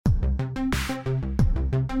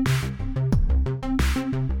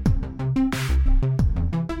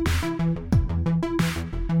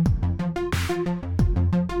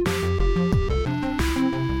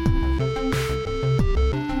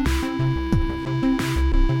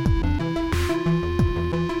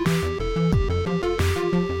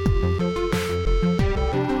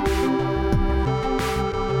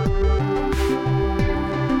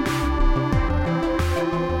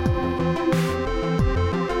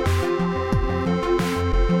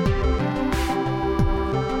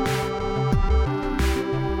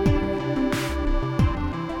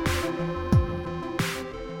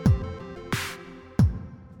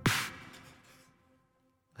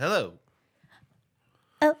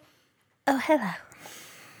hello.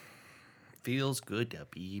 Feels good to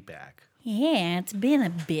be back. Yeah, it's been a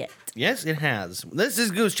bit. Yes, it has. This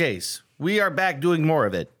is Goose Chase. We are back doing more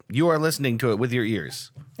of it. You are listening to it with your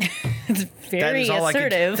ears. It's very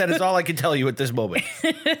assertive. That is all I can tell you at this moment.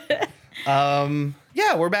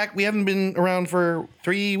 Yeah, we're back. We haven't been around for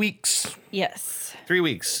 3 weeks. Yes. 3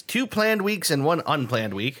 weeks. 2 planned weeks and 1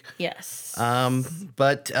 unplanned week. Yes.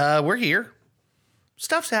 But we're here.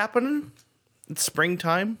 Stuff's happening. It's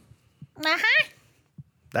springtime. Uh-huh.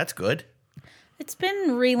 That's good. It's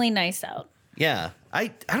been really nice out. Yeah.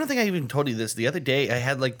 I don't think I even told you this. The other day I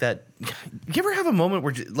had like that. You ever have a moment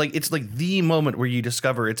where like it's like the moment where you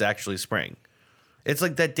discover it's actually spring? It's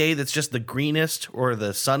like that day that's just the greenest or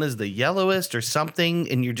the sun is the yellowest or something.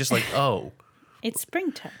 And you're just like, oh. It's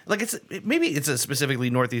springtime. Like maybe it's a specifically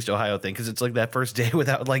Northeast Ohio thing because it's like that first day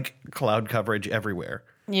without like cloud coverage everywhere.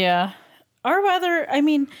 Yeah. Our weather, I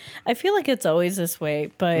mean, I feel like it's always this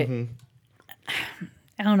way, but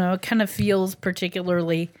I don't know. It kind of feels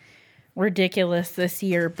particularly ridiculous this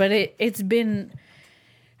year, but it's been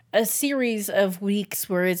a series of weeks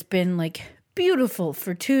where it's been like beautiful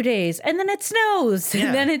for 2 days and then it snows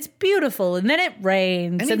and then it's beautiful and then it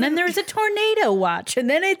rains and then there's a tornado watch and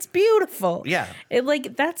then it's beautiful. Yeah.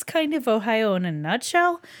 That's kind of Ohio in a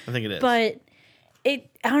nutshell. I think it is. But I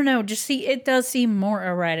don't know, it does seem more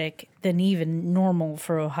erratic than even normal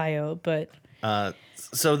for Ohio, but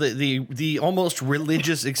so the almost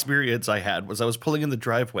religious experience I had was I was pulling in the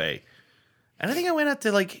driveway and I think I went out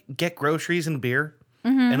to like get groceries and beer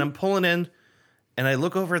and I'm pulling in and I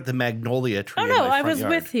look over at the magnolia tree. Oh in no, my front I was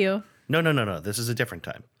yard. with you. No. This is a different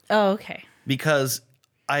time. Oh, okay. Because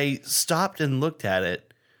I stopped and looked at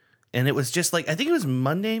it and it was just like, I think it was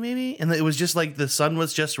Monday maybe. And it was just like the sun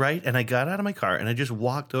was just right. And I got out of my car and I just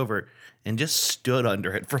walked over and just stood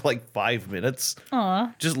under it for like 5 minutes.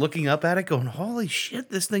 Aw. Just looking up at it going, holy shit,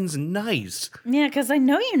 this thing's nice. Yeah, because I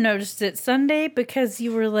know you noticed it Sunday because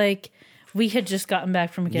you were like, we had just gotten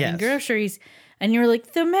back from getting groceries and you were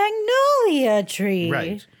like, the magnolia tree.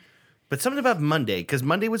 Right. But something about Monday, because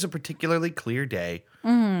Monday was a particularly clear day.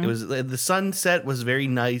 It was the sunset was very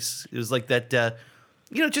nice. It was like that,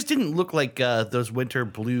 it just didn't look like those winter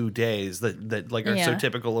blue days that like are so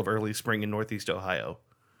typical of early spring in Northeast Ohio.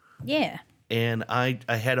 Yeah. And I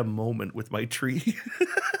had a moment with my tree.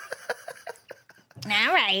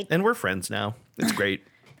 All right. And we're friends now. It's great.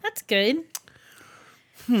 That's good.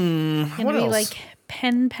 Can what we else? like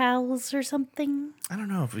pen pals or something? I don't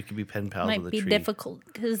know if we could be pen pals with Might a be tree. difficult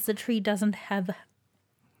because the tree doesn't have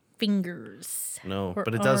fingers. No, or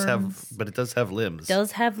but it arms. does have limbs.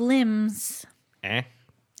 Does have limbs. Eh?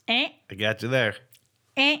 Eh? I got you there.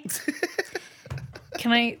 Eh?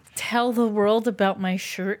 Can I tell the world about my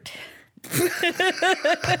shirt?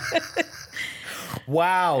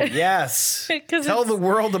 Wow, yes. Tell the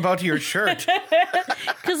world about your shirt.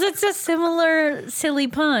 Because it's a similar silly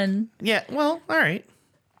pun. Yeah, well, all right.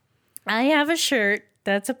 I have a shirt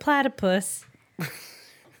that's a platypus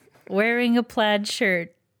wearing a plaid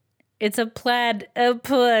shirt. It's a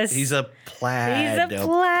plaid-a-puss. He's a platypus. He's a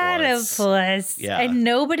platypus. Yeah. And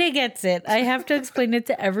nobody gets it. I have to explain it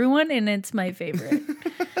to everyone, and it's my favorite.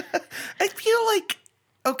 I feel like,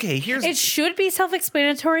 okay, It should be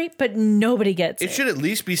self-explanatory, but nobody gets it. It should at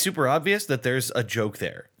least be super obvious that there's a joke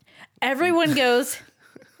there. Everyone goes,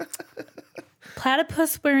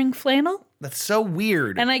 platypus wearing flannel? That's so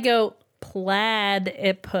weird. And I go,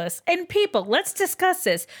 platypus. And people, let's discuss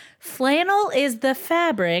this. Flannel is the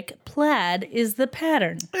fabric, plaid is the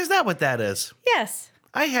pattern. Is that what that is? Yes.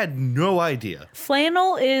 I had no idea.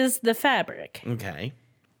 Flannel is the fabric, Okay.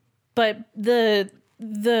 but the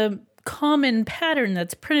common pattern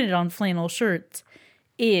that's printed on flannel shirts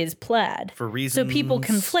is plaid. For reasons. So people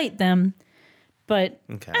conflate them, but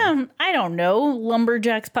Okay. I don't know.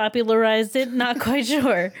 Lumberjacks popularized it. Not quite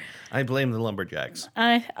sure. I blame the lumberjacks.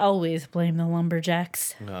 I always blame the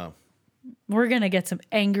lumberjacks. Oh. We're going to get some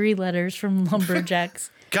angry letters from lumberjacks.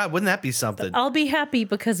 God, wouldn't that be something? I'll be happy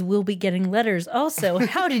because we'll be getting letters. Also,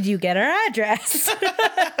 how did you get our address?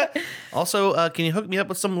 Also, can you hook me up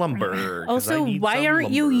with some lumber? 'Cause I Also, need why some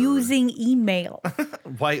aren't you lumber. using email?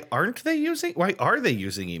 Why are they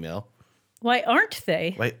using email? Why aren't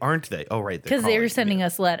they? Why aren't they? Oh, right. Because they were sending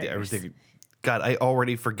us letters. Yeah, I was thinking, God, I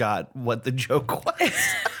already forgot what the joke was.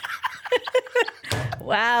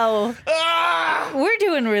 Wow. We're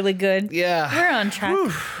doing really good. Yeah. We're on track.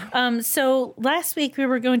 So last week we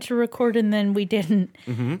were going to record and then we didn't.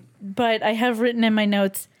 Mm-hmm. But I have written in my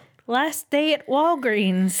notes, last day at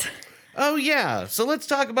Walgreens. Oh, yeah. So let's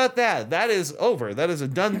talk about that. That is over. That is a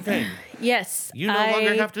done thing. Yes. You no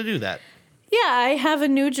longer have to do that. Yeah, I have a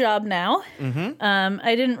new job now. Mm-hmm.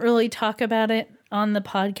 I didn't really talk about it on the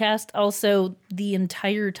podcast. Also, the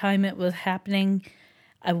entire time it was happening,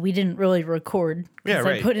 we didn't really record. Yeah,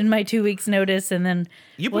 right. I put in my 2 weeks notice and then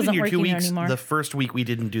You put wasn't in your 2 working weeks anymore. the first week we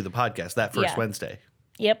didn't do the podcast, that first Yeah. Wednesday.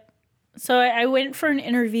 Yep. So I went for an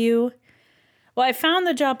interview. Well, I found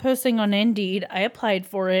the job posting on Indeed. I applied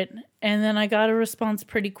for it. And then I got a response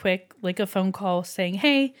pretty quick, like a phone call saying,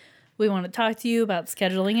 hey, we want to talk to you about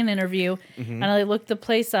scheduling an interview. And I looked the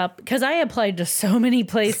place up because I applied to so many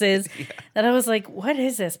places that I was like, what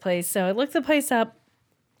is this place? So I looked the place up,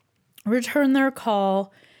 returned their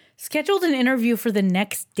call, scheduled an interview for the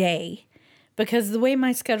next day because the way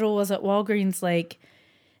my schedule was at Walgreens, like,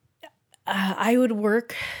 I would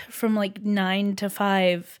work from like 9 to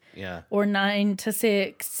 5 or 9 to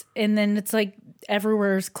 6. And then it's like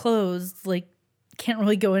everywhere's closed. Like, can't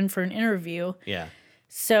really go in for an interview. Yeah.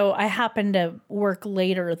 So I happened to work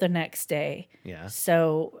later the next day. Yeah.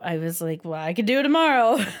 So I was like, well, I could do it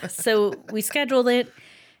tomorrow. So we scheduled it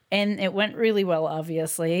and it went really well,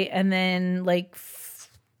 obviously. And then like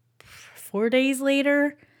 4 days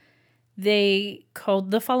later, they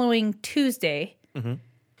called the following Tuesday.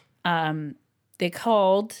 They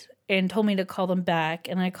called and told me to call them back,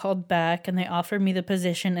 and I called back and they offered me the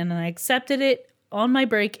position and I accepted it on my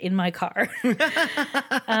break in my car.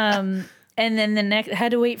 And then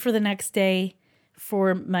had to wait for the next day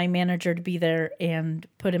for my manager to be there and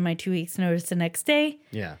put in my 2 weeks notice the next day.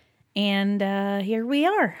 Yeah. And here we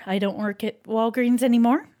are. I don't work at Walgreens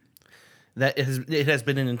anymore. It has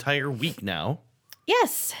been an entire week now.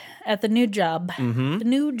 Yes, at the new job. The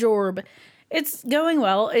new job. It's going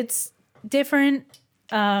well. It's different,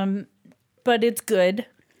 but it's good.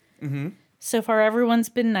 So far, everyone's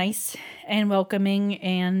been nice and welcoming.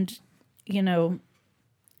 And,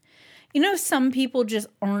 some people just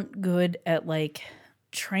aren't good at, like,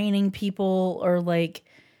 training people or, like,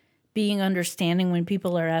 being understanding when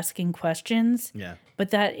people are asking questions. Yeah. But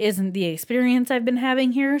that isn't the experience I've been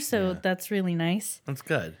having here, so that's really nice. That's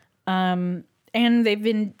good. And they've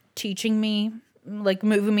been teaching me, like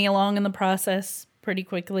moving me along in the process pretty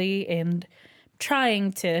quickly and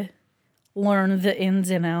trying to learn the ins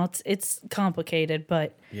and outs. It's complicated,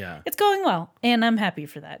 but it's going well. And I'm happy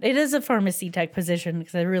for that. It is a pharmacy tech position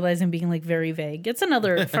because I realize I'm being like very vague. It's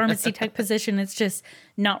another pharmacy tech position. It's just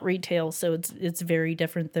not retail. So it's very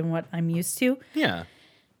different than what I'm used to. Yeah.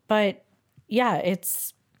 But yeah,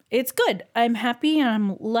 it's good. I'm happy and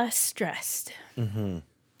I'm less stressed.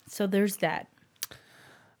 So there's that.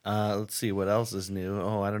 Let's see what else is new.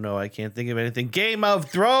 Oh, I don't know. I can't think of anything. Game of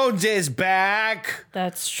Thrones is back,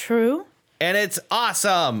 That's true. and it's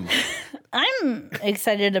awesome. I'm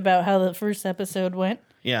excited about how the first episode went.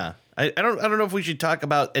 Yeah. I don't know if we should talk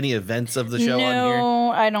about any events of the show on No,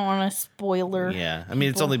 I don't want a spoiler. here. Yeah. I mean,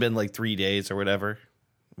 it's only been like 3 days or whatever.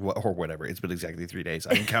 Or whatever. It's been exactly 3 days.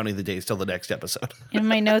 I'm counting the days till the next episode. In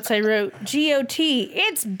my notes, I wrote GOT.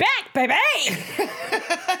 It's back, baby.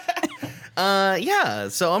 Yeah,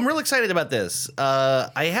 so I'm real excited about this.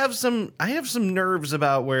 I have some nerves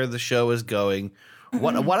about where the show is going.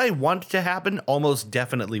 What I want to happen almost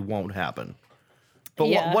definitely won't happen. But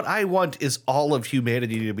Yeah. what I want is all of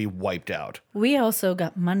humanity to be wiped out. We also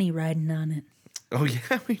got money riding on it. Oh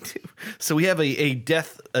yeah, we do. So we have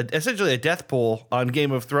essentially a death pool on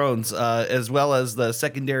Game of Thrones, as well as the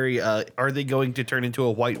secondary. Are they going to turn into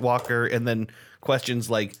a White Walker? And then questions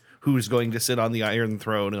like who's going to sit on the Iron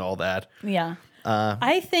Throne and all that. Yeah.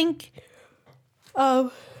 I think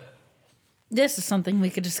this is something we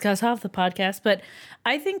could discuss off the podcast, but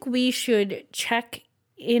I think we should check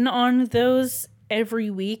in on those every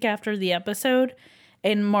week after the episode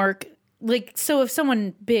and mark, like, so if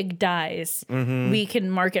someone big dies, we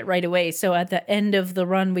can mark it right away. So at the end of the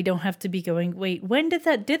run, we don't have to be going, wait, when did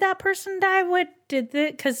that person die? What did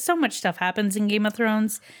that? Because so much stuff happens in Game of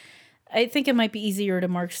Thrones. I think it might be easier to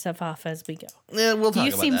mark stuff off as we go. Yeah, we'll talk You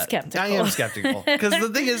about seem that. skeptical. I am skeptical because the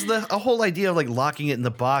thing is, the whole idea of like locking it in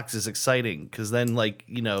the box is exciting because then, like,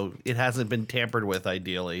 it hasn't been tampered with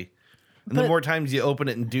ideally, and the more times you open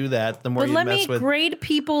it and do that, the more But you let mess me with. grade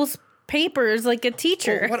people's papers like a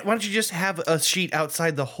teacher. Why don't you just have a sheet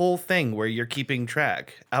outside the whole thing where you're keeping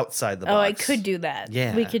track outside the box? Oh, I could do that.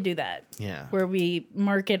 Yeah. We could do that. Yeah. Where we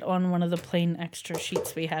mark it on one of the plain extra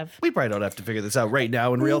sheets we have. We probably don't have to figure this out right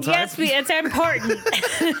now in real time. Yes, it's important.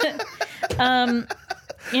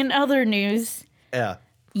 In other news, Yeah.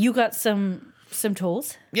 you got some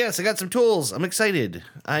tools. Yes, I got some tools. I'm excited.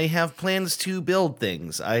 I have plans to build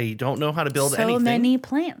things. I don't know how to build So anything. many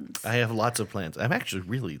plans. I have lots of plans. I'm actually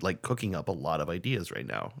really like cooking up a lot of ideas right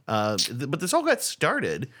now. But this all got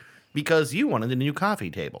started because you wanted a new coffee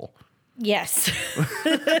table, Yes.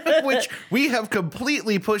 which we have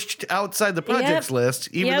completely pushed outside the projects Yep. list,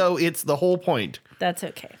 even Yep. though it's the whole point. That's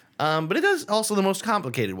okay. But it is also the most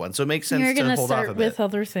complicated one, so it makes sense You're to going to hold off a start bit. with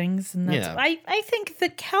other things. And that's, Yeah. I think the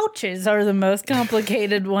couches are the most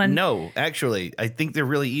complicated one. No, actually, I think they're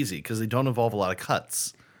really easy because they don't involve a lot of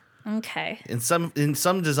cuts. Okay. In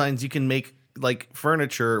some designs, you can make like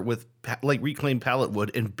furniture with like reclaimed pallet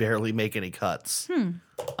wood and barely make any cuts.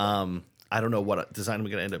 I don't know what design I'm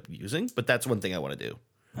going to end up using, but that's one thing I want to do.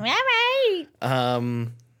 All right.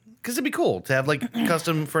 Because it'd be cool to have like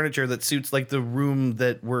custom furniture that suits like the room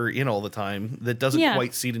that we're in all the time that doesn't Yeah.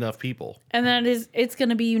 quite seat enough people. And it's going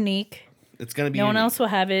to be unique. It's going to be No one unique. else will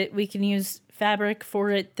have it. We can use fabric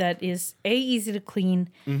for it that is A, easy to clean,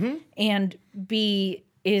 and B,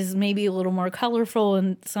 is maybe a little more colorful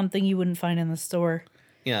and something you wouldn't find in the store.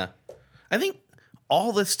 Yeah. I think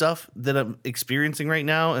all this stuff that I'm experiencing right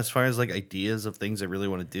now, as far as like ideas of things I really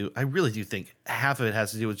want to do, I really do think half of it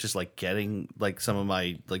has to do with just like getting like some of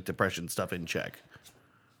my like depression stuff in check.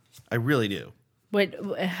 I really do. What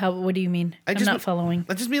do you mean? I'm just not mean- following.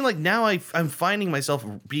 I just mean like now I'm finding myself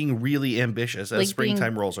being really ambitious as Like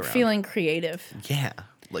springtime being- rolls around. Feeling creative. Yeah.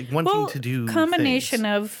 Like wanting to do combination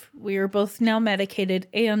things. of we are both now medicated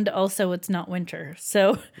and also it's not winter.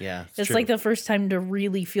 So Yeah, it's true. like the first time to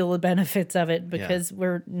really feel the benefits of it because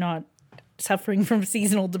we're not suffering from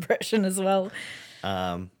seasonal depression as well.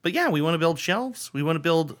 But yeah, we want to build shelves. We want to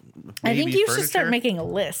build I think maybe you furniture. should start making a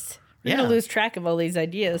list. You're Yeah. gonna lose track of all these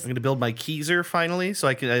ideas. I'm going to build my Keyser finally, so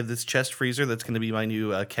I have this chest freezer that's going to be my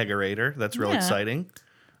new kegerator. That's real Yeah. exciting.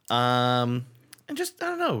 And just, I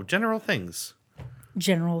don't know, general things.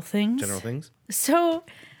 General things. So,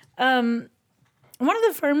 one of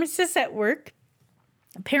the pharmacists at work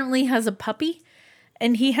apparently has a puppy,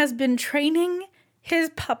 and he has been training his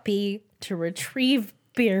puppy to retrieve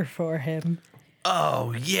beer for him.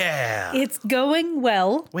 Oh, yeah. It's going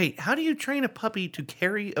well. Wait, how do you train a puppy to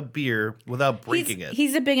carry a beer without breaking it?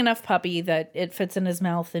 He's a big enough puppy that it fits in his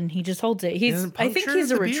mouth, and he just holds it. Doesn't I think puncture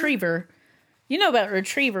he's a the beer? retriever. You know about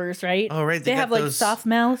retrievers, right? Oh, right, They they have got like those- soft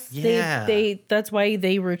mouths. Yeah. They that's why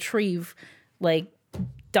they retrieve like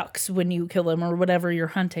ducks when you kill them or whatever you're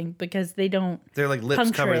hunting because they don't Their like lips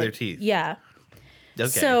puncture cover it. their teeth. Yeah. Okay.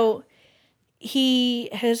 So he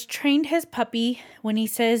has trained his puppy when he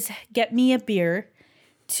says, "Get me a beer,"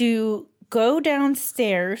 to go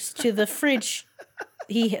downstairs to the fridge.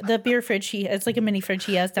 The beer fridge. It's like a mini fridge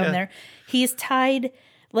he has down Yeah. there. He's tied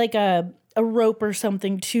like a rope or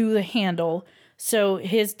something to the handle. So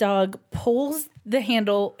his dog pulls the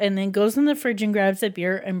handle and then goes in the fridge and grabs a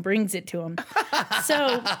beer and brings it to him.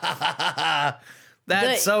 So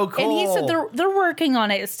That's so cool. And he said they're working on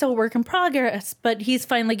it. It's still a work in progress, but he's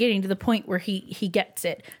finally getting to the point where he gets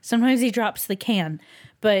it. Sometimes he drops the can,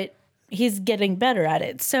 but he's getting better at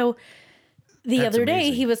it. So the That's other day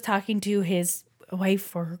amazing. he was talking to his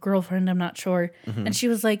wife or girlfriend, I'm not sure, Mm-hmm. and she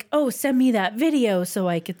was like, "Oh, send me that video so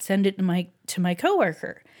I could send it to my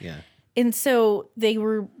coworker." Yeah. And so they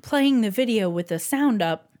were playing the video with the sound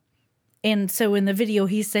up. And so in the video,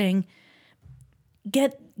 he's saying,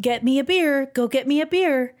 get me a beer. Go get me a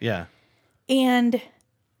beer. Yeah. And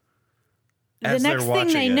As the they're next thing they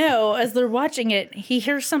watching it. know, as they're watching it, he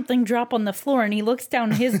hears something drop on the floor and he looks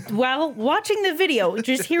down while watching the video,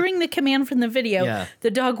 just hearing the command from the video. Yeah.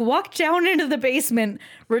 The dog walked down into the basement,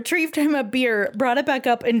 retrieved him a beer, brought it back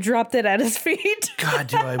up, and dropped it at his feet. God,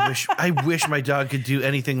 do I wish my dog could do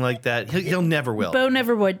anything like that. He'll never will. Bo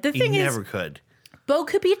never would. The he thing is, never could. Bo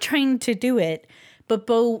could be trained to do it, but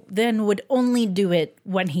Bo then would only do it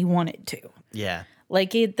when he wanted to. Yeah.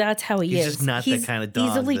 Like that's how he He's is. just not that kind of dog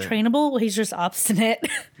Easily that- trainable. He's just obstinate.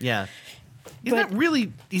 Yeah. He's But- not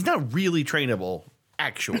really trainable,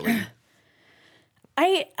 actually.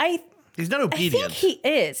 I He's not think obedient. he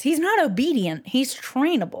is. He's not obedient. He's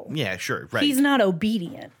trainable. Yeah, sure. Right. He's not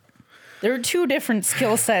obedient. There are two different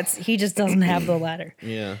skill sets. He just doesn't have the latter.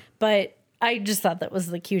 Yeah. But I just thought that was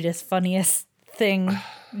the cutest, funniest thing.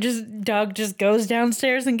 Dog just goes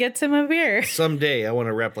downstairs and gets him a beer. Someday I want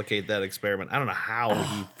to replicate that experiment. I don't know how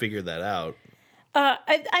he figured that out.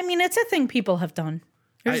 I mean, it's a thing people have done.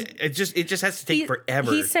 It just has to take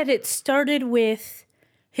forever. He said it started with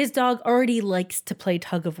his dog already likes to play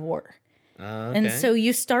tug of war. And Okay. so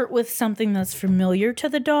you start with something that's familiar to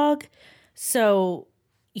the dog. So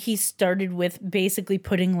he started with basically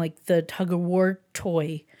putting like the tug of war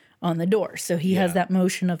toy on the door. So he has Yeah. that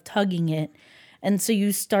motion of tugging it. And so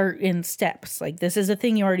you start in steps. Like this is a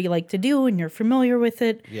thing you already like to do and you're familiar with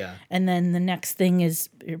it. Yeah. And then the next thing is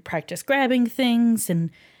you practice grabbing things and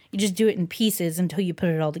you just do it in pieces until you put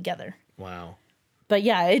it all together. Wow. But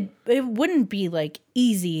yeah, it wouldn't be like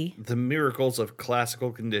easy, The miracles of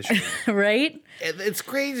classical conditioning. right? It's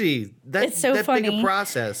crazy. That, It's so that big funny. a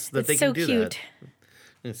process that It's they so can do cute. that.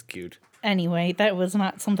 It's cute. anyway, that was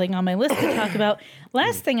not something on my list to talk about.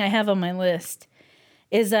 Last thing I have on my list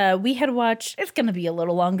is we had watched, it's going to be a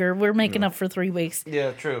little longer. We're making up for 3 weeks.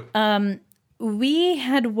 Yeah, true. We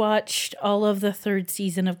had watched all of the 3rd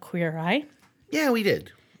season of Queer Eye. Yeah, we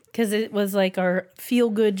did. Because it was like our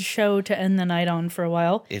feel-good show to end the night on for a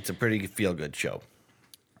while. It's a pretty feel-good show.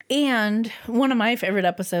 And one of my favorite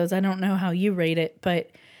episodes, I don't know how you rate it,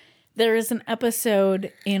 but there is an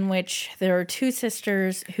episode in which there are 2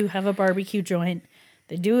 sisters who have a barbecue joint.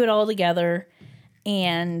 They do it all together,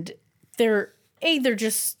 and they're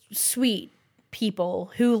just sweet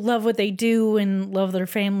people who love what they do and love their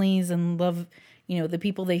families and love, the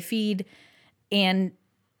people they feed, and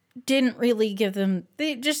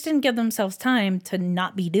they just didn't give themselves time to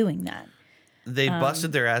not be doing that. They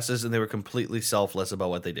busted their asses and they were completely selfless about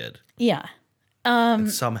what they did. Yeah.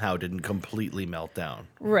 And somehow didn't completely melt down.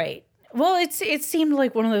 Right. Well, it seemed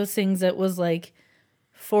like one of those things that was like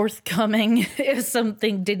forthcoming if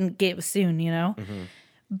something didn't give soon, Mm-hmm.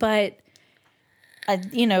 But,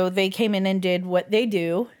 they came in and did what they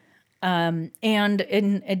do. And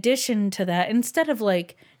in addition to that, instead of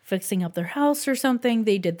like fixing up their house or something,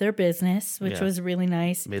 they did their business, which was really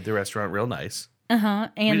nice. Made the restaurant real nice.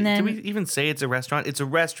 And then... Did we even say it's a restaurant? It's a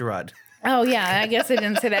restaurant. Oh, yeah. I guess I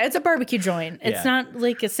didn't say that. It's a barbecue joint. It's not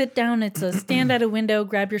like a sit down. It's a stand at a window,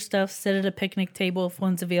 grab your stuff, sit at a picnic table if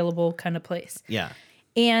one's available kind of place. Yeah.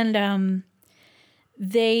 And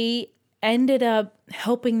they ended up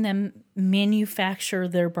helping them manufacture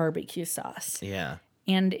their barbecue sauce. Yeah.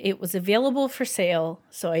 And it was available for sale.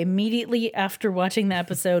 So I immediately, after watching the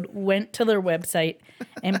episode, went to their website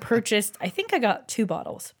and purchased, I think I got 2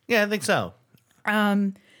 bottles. Yeah, I think so.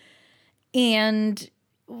 And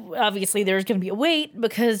obviously there's going to be a wait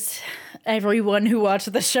because everyone who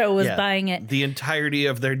watched the show was buying it. The entirety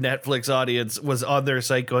of their Netflix audience was on their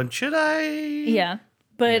site going, should I? Yeah.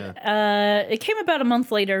 But it came about a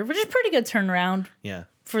month later, which is a pretty good turnaround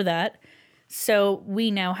for that. So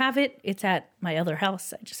we now have it. It's at my other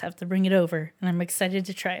house. I just have to bring it over, and I'm excited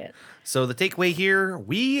to try it. So the takeaway here,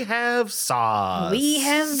 we have sauce. We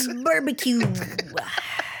have barbecue.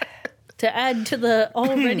 To add to the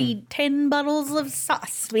already 10 bottles of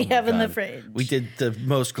sauce we have in the fridge. We did the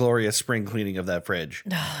most glorious spring cleaning of that fridge.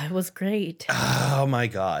 Oh, it was great. Oh, my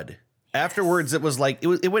God. Afterwards, it was like,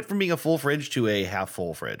 it went from being a full fridge to a half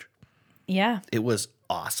full fridge. Yeah. It was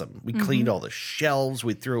awesome. We cleaned all the shelves.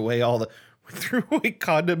 We threw away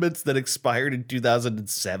condiments that expired in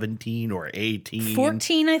 2017 or 18.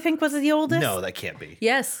 14, I think, was the oldest. No, that can't be.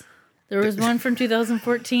 Yes. There was one from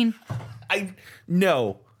 2014.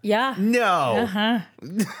 No. Yeah. No. Uh-huh.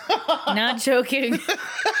 Not joking.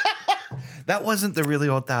 That wasn't the really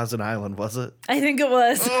old Thousand Island, was it? I think it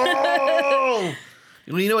was. Oh!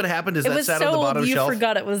 Well, you know what happened is that sat on the bottom shelf. You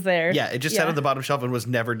forgot it was there. Yeah, it just sat on the bottom shelf and was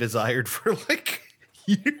never desired for like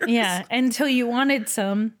years. Yeah, until you wanted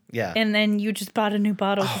some. Yeah. And then you just bought a new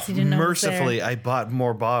bottle because you didn't know Mercifully, it was there. I bought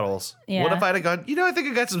more bottles. Yeah. What if I'd have gone, I think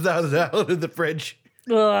I got some Thousand Island in the fridge.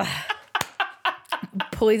 Ugh.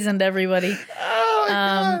 Poisoned everybody. Oh, my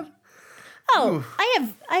God. Oh,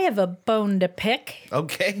 I have a bone to pick.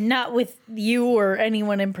 Okay. Not with you or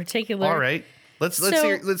anyone in particular. All right. Let's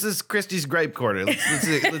hear. This is Christy's gripe corner.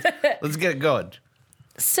 Let's get it going.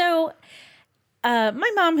 So,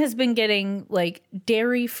 my mom has been getting like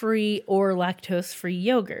dairy-free or lactose-free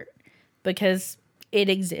yogurt because it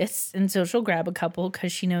exists, and so she'll grab a couple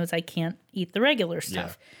because she knows I can't eat the regular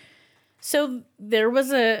stuff. Yeah. So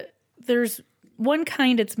there's one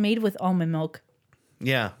kind. It's made with almond milk.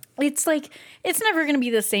 Yeah. It's like, it's never going to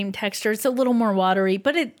be the same texture. It's a little more watery,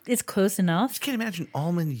 but it's close enough. I just can't imagine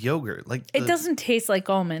almond yogurt. It doesn't taste like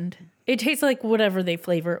almond. It tastes like whatever they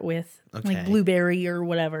flavor it with. Okay. Like blueberry or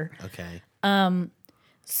whatever. Okay.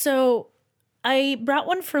 So I brought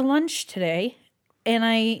one for lunch today, and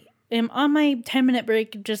I am on my 10-minute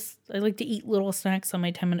break. I like to eat little snacks on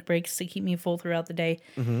my 10-minute breaks to keep me full throughout the day.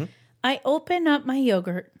 Mm-hmm. I open up my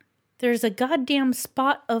yogurt. There's a goddamn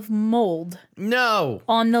spot of mold. No.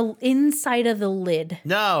 On the inside of the lid.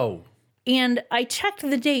 No. And I checked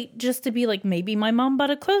the date just to be like, maybe my mom bought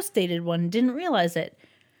a close dated one. Didn't realize it.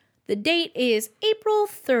 The date is April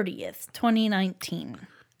 30th, 2019.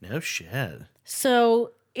 No shit.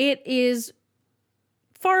 So it is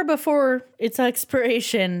far before its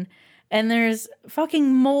expiration, and there's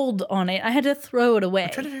fucking mold on it. I had to throw it away. I'm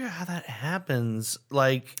trying to figure out how that happens.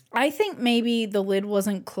 Like, I think maybe the lid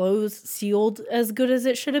wasn't sealed as good as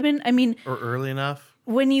it should have been. I mean, or early enough.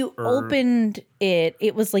 When you opened it,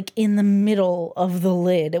 it was like in the middle of the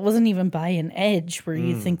lid. It wasn't even by an edge where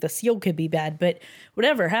you think the seal could be bad. But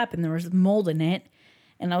whatever happened, there was mold in it.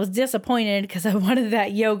 And I was disappointed because I wanted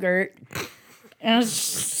that yogurt. And I was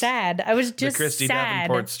sad. I was just the Christy sad.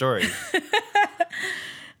 Davenport story.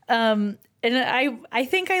 And I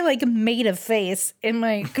think I like made a face, and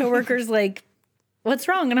my coworker's like, "What's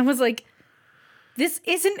wrong?" And I was like, "This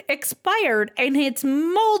isn't expired and it's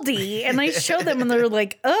moldy." And I showed them and they're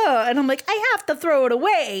like, "Oh," and I'm like, "I have to throw it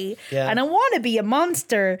away." Yeah. And I want to be a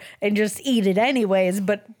monster and just eat it anyways,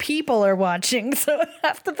 but people are watching, so I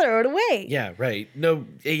have to throw it away. Yeah, right. No,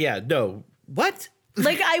 yeah, no. What?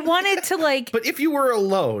 Like I wanted to like But if you were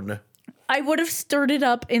alone, I would have stirred it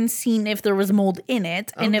up and seen if there was mold in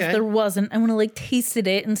it. And if Okay. there wasn't, I would have like tasted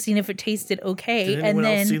it and seen if it tasted okay. did And anyone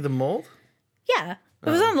then else see the mold? yeah, it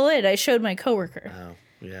was on the lid. I showed my coworker. Oh,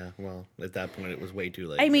 yeah. Well, at that point, it was way too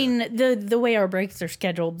late. I mean, the way our breaks are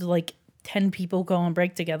scheduled, like 10 people go on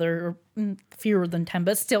break together, or fewer than 10,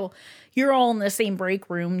 but still, you're all in the same break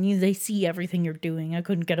room. They see everything you're doing. I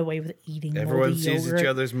couldn't get away with eating everyone moldy sees yogurt. each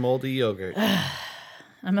other's moldy yogurt.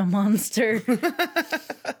 I'm a monster.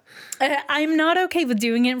 I'm not okay with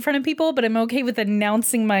doing it in front of people, but I'm okay with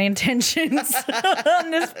announcing my intentions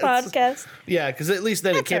on this podcast. Yeah, because at least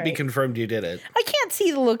then it That's can't be all right. confirmed you did it. I can't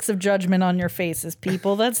see the looks of judgment on your faces,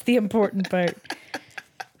 people. That's the important part.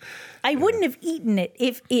 I wouldn't have eaten it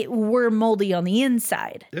if it were moldy on the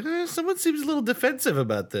inside. Someone seems a little defensive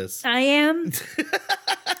about this. I am.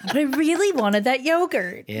 But I really wanted that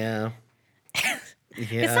yogurt. Yeah.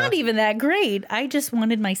 Yeah. It's not even that great. I just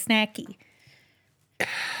wanted my snacky.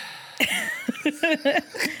 You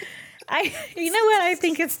know what I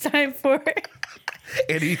think it's time for?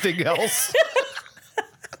 Anything else?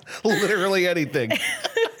 Literally anything.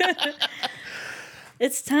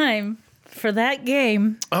 It's time for that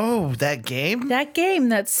game. Oh, that game? That game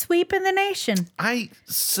that's sweeping the nation. I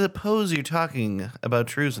suppose you're talking about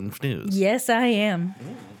Trues and Fnews. Yes, I am.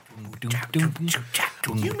 You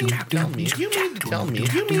mean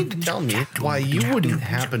to tell me why you wouldn't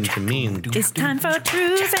happen to mean It's time for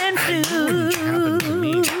Trues and happen to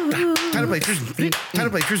me? Flues. Time to play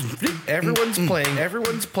Trues and Fnews.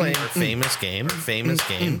 Everyone's playing a famous game,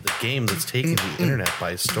 the game that's taking the internet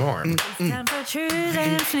by storm. It's time for Trues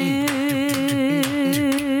and Flues.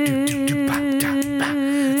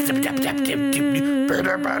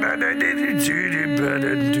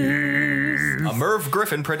 A Merv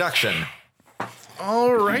Griffin production.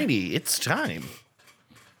 Alrighty, it's time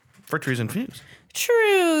for Trues and Fnews.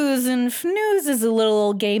 Trues and Fnews is a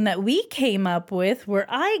little game that we came up with where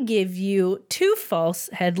I give you two false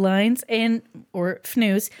headlines or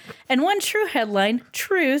Fnews and one true headline,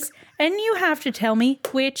 Trues, and you have to tell me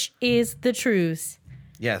which is the Trues.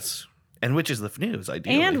 Yes. And which is the Fnews,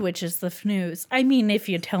 ideally. And which is the Fnews. I mean, if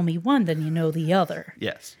you tell me one, then you know the other.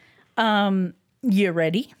 Yes. You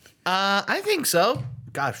ready? I think so.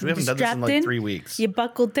 Gosh, we haven't done this in Strapped like in? 3 weeks. You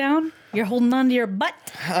buckled down? You're holding on to your butt?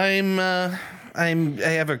 I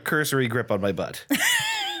have a cursory grip on my butt.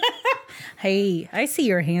 Hey, I see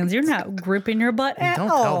your hands. You're not gripping your butt at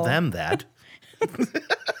Don't all. tell them that.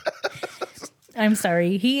 I'm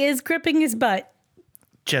sorry. He is gripping his butt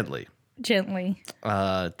Gently. gently.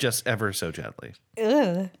 Just ever so gently.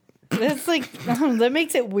 Ugh. That's like, that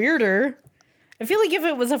makes it weirder. I feel like if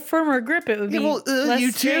it was a firmer grip, it would be less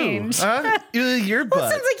you strange. too. Huh? Your butt. Well,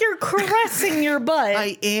 it sounds like you're caressing your butt.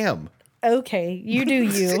 I am. Okay, you do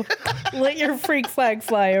you. Let your freak flag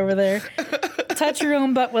fly over there. Touch your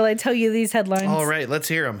own butt while I tell you these headlines. All right, let's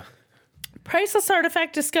hear them. Priceless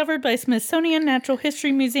artifact discovered by Smithsonian Natural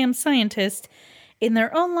History Museum scientists in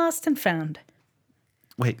their own lost and found.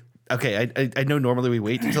 Wait. Okay, I know normally we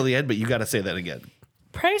wait until the end, but you got to say that again.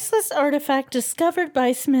 Priceless artifact discovered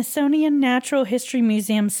by Smithsonian Natural History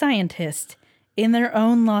Museum scientists in their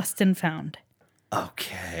own lost and found.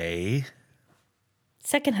 Okay.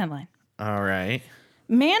 Second headline. All right.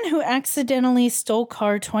 Man who accidentally stole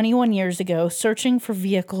car 21 years ago searching for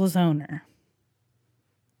vehicle's owner.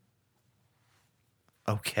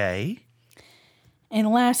 Okay.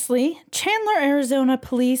 And lastly, Chandler, Arizona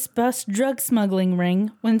police bust drug smuggling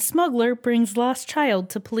ring when smuggler brings lost child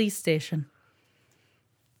to police station.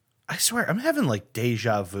 I swear, I'm having like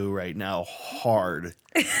deja vu right now hard.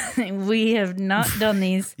 We have not done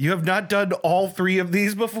these. You have not done all 3 of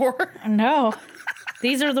these before? No.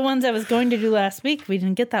 These are the ones I was going to do last week. We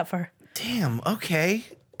didn't get that far. Damn, okay.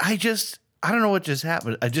 I don't know what just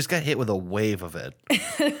happened. I just got hit with a wave of it.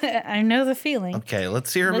 I know the feeling. Okay,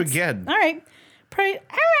 let's hear them again. All right. All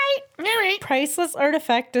right. Priceless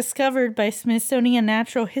artifact discovered by Smithsonian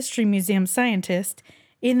Natural History Museum scientists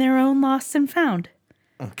in their own lost and found.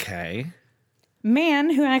 Okay.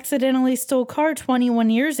 Man who accidentally stole car 21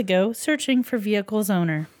 years ago searching for vehicle's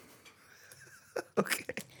owner. Okay.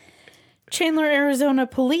 Chandler, Arizona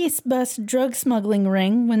police bust drug smuggling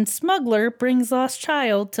ring when smuggler brings lost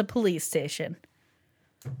child to police station.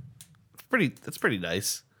 That's pretty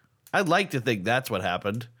nice. I'd like to think that's what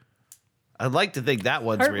happened. I'd like to think that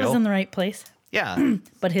one's Heart real. was in the right place, Yeah.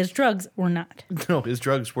 but his drugs were not. No, his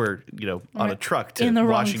drugs were, on a truck to In the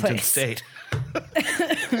wrong Washington place. State.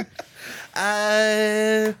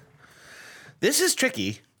 This is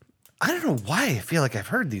tricky. I don't know why I feel like I've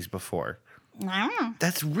heard these before.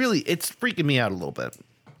 It's freaking me out a little bit.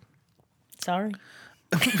 Sorry.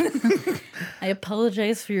 I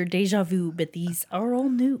apologize for your deja vu, but these are all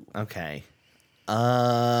new. Okay.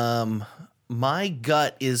 My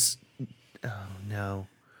gut is, oh no.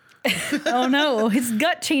 Oh no, his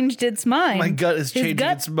gut changed its mind. My gut is changing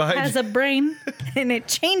its mind. Has a brain, and it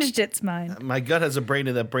changed its mind. My gut has a brain,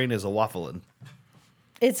 and that brain is a waffling.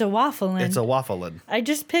 It's a waffling. It's a waffling. I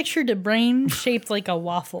just pictured a brain shaped like a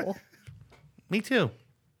waffle. Me too.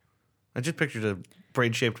 I just pictured a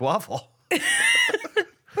brain-shaped waffle.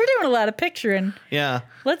 We're doing a lot of picturing. Yeah.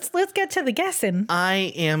 Let's get to the guessing.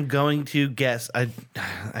 I am going to guess. I'm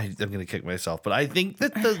going to kick myself, but I think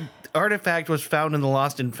that the artifact was found in the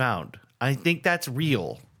Lost and Found. I think that's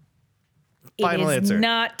real. Final it is answer.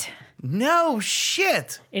 Not. No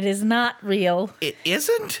shit. It is not real. It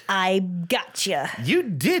isn't? I gotcha. You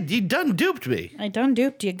did. You done duped me. I done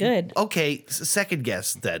duped you good. Okay, second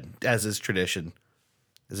guess then, as is tradition.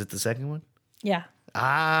 Is it the second one? Yeah.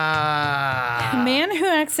 Ah. A man who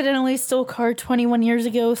accidentally stole a car 21 years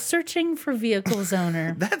ago, searching for vehicle's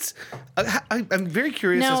owner. That's. I'm very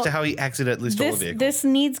curious Now, as to how he accidentally stole a vehicle. This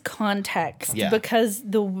needs context Yeah. because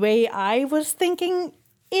the way I was thinking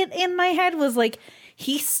it in my head was like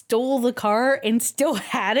he stole the car and still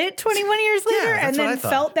had it 21 years later that's and what I then thought.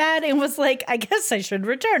 felt bad and was like, I guess I should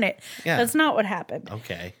return it. Yeah. That's not what happened.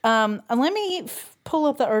 Okay. Let me pull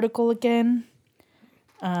up the article again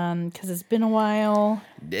because it's been a while.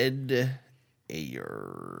 Dead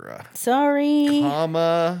air. Sorry.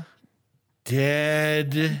 Comma.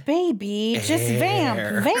 Dead. Baby, just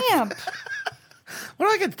Air. vamp. What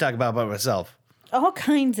do I get to talk about by myself? All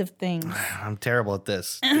kinds of things. I'm terrible at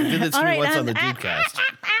this. I did this to All me right, once on the Dudecast.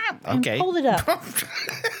 Okay. Hold it up.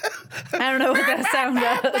 I don't know what that sound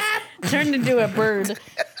was. Turned into a bird.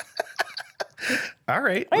 All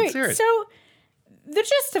right. All Let's hear right, it. so the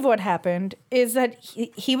gist of what happened is that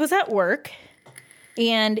he was at work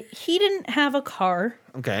and he didn't have a car,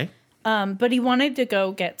 Okay. but he wanted to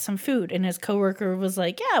go get some food. And his coworker was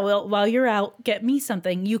like, yeah, well, while you're out, get me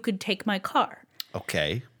something. You could take my car.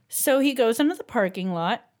 Okay. So he goes into the parking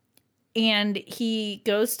lot and he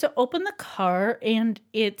goes to open the car and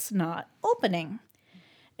it's not opening.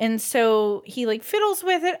 And so he like fiddles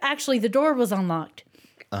with it. Actually, the door was unlocked.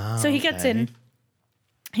 So he gets in.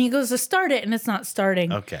 He goes to start it and it's not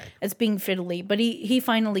starting. Okay. It's being fiddly, but he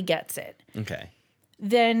finally gets it. Okay.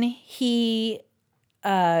 Then he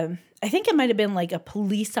I think it might have been like a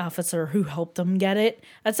police officer who helped him get it.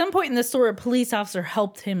 At some point in the story, a police officer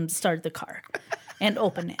helped him start the car and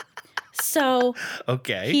open it. So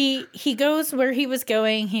Okay. he goes where he was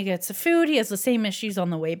going. He gets the food. He has the same issues on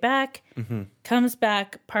the way back. Comes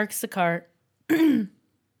back, parks the car. And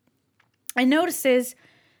notices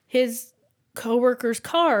his coworker's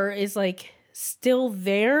car is like still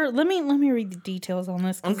there. Let me read the details on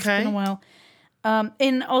this. 'Cause It's been a while.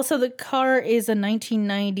 And also the car is a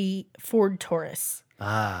 1990 Ford Taurus,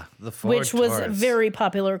 The Ford which was a Taurus. very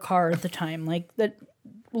popular car at the time. Like that,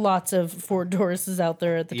 lots of Ford Tauruses out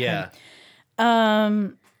there at the Yeah.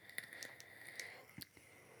 time.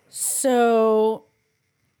 So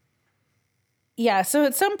yeah, so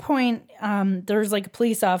at some point, there's like a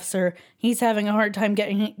police officer. He's having a hard time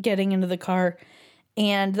getting into the car,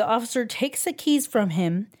 and the officer takes the keys from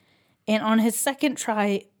him, and on his second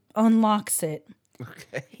try, unlocks it.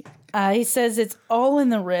 Okay. He says it's all in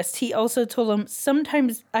the wrist. He also told him,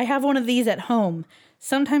 sometimes I have one of these at home.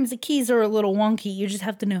 Sometimes the keys are a little wonky. You just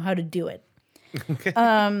have to know how to do it.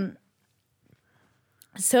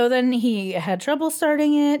 So then he had trouble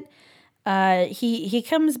starting it. He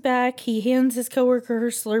comes back. He hands his coworker her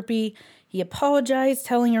Slurpee. He apologized,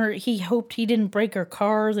 telling her he hoped he didn't break her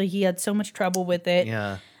car, that he had so much trouble with it.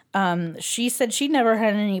 Yeah. She said she never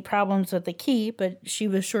had any problems with the key, but she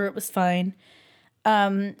was sure it was fine.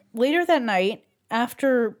 Later that night,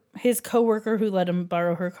 after his coworker who let him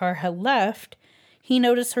borrow her car had left, he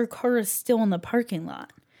noticed her car is still in the parking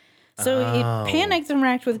lot. So he panicked and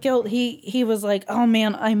racked with guilt. He was like, oh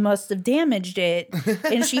man, I must have damaged it.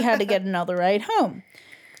 And she had to get another ride home.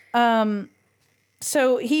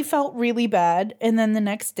 So he felt really bad. And then the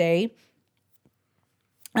next day,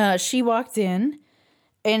 she walked in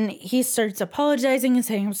and he starts apologizing and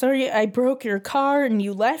saying, I'm sorry, I broke your car and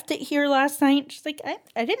you left it here last night. She's like,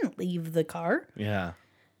 I didn't leave the car. Yeah.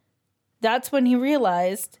 That's when he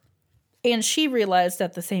realized, And she realized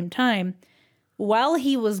at the same time, while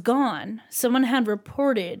he was gone, someone had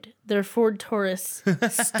reported their Ford Taurus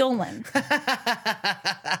stolen.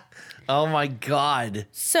 Oh my God.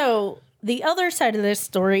 So the other side of this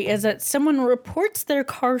story is that someone reports their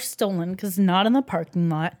car stolen because not in the parking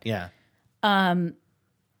lot. Yeah.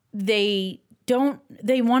 They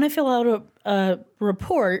want to fill out a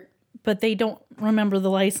report, but they don't remember the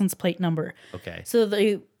license plate number. Okay. So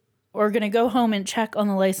they are going to go home and check on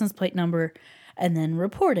the license plate number and then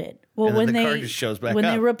report it. Well, And then when the they car just shows back when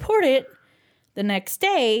up. they report it, the next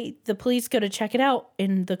day the police go to check it out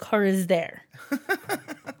and the car is there.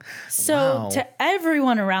 So Wow. to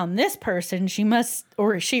everyone around this person, she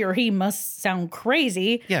or he must sound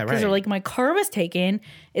crazy. Yeah, Because they're right. like, my car was taken.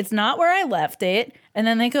 It's not where I left it. And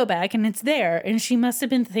then they go back and it's there. And she must have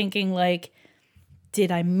been thinking like, did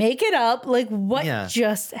I make it up? Like, what Yeah.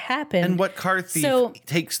 just happened? And what car thief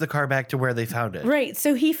takes the car back to where they found it? Right.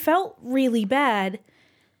 So he felt really bad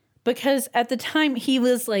because at the time he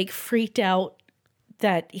was like freaked out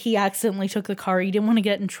that he accidentally took the car. He didn't want to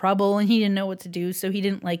get in trouble and he didn't know what to do. So he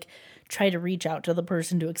didn't like try to reach out to the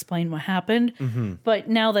person to explain what happened. Mm-hmm. But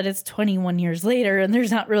now that it's 21 years later and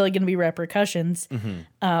there's not really going to be repercussions,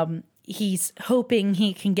 he's hoping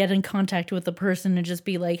he can get in contact with the person and just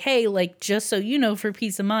be like, hey, like, just so you know, for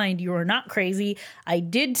peace of mind, you are not crazy. I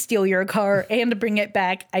did steal your car and bring it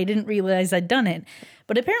back. I didn't realize I'd done it.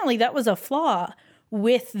 But apparently that was a flaw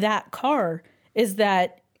with that car, is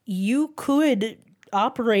that you could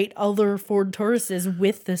operate other Ford Tauruses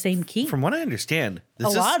with the same key. From what I understand, this a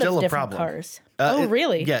is lot still of a different problem. cars. Oh,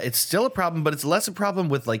 really? Yeah, it's still a problem, but it's less a problem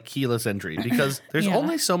with like keyless entry because there's Yeah.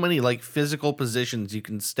 only so many like physical positions you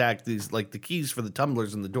can stack these, like the keys for the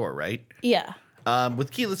tumblers in the door, right? Yeah. With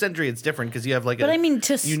keyless entry, it's different because you have like But a I mean,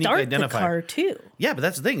 to unique start the identifier. car, too. Yeah, but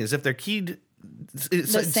that's the thing is if they're keyed in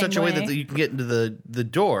same such a way that way. you can get into the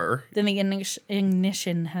door, Then the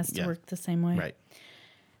ignition has to Yeah. work the same way. right?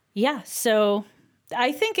 Yeah, so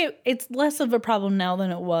I think it's less of a problem now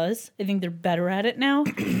than it was. I think they're better at it now.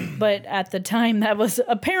 But at the time, that was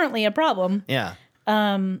apparently a problem. Yeah.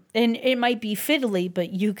 And it might be fiddly,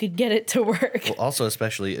 but you could get it to work. Well, also,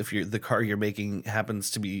 especially if the car you're making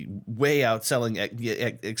happens to be way outselling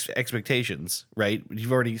expectations, right?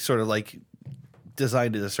 You've already sort of like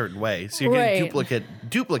designed it a certain way, so you're getting Right.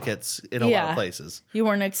 duplicates in a lot of places. You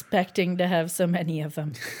weren't expecting to have so many of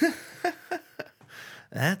them.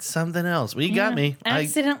 That's something else. Well, you got me.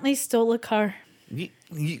 Accidentally stole a car.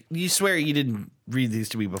 You swear you didn't read these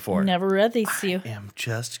to me before? Never read these to you.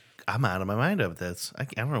 I'm out of my mind of this. I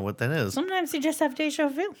don't know what that is. Sometimes you just have deja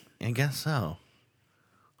vu. I guess so.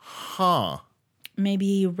 Huh. Maybe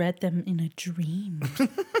you read them in a dream.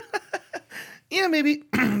 Yeah, maybe.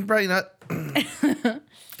 Probably not.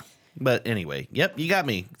 But anyway, yep, you got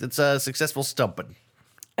me. It's a successful stumping.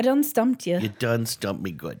 I done stumped you. You done stumped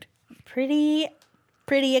me good. Pretty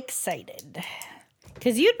excited.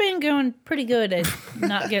 Because you'd been going pretty good at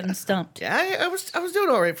not getting stumped. Yeah, I was doing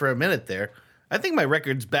all right for a minute there. I think my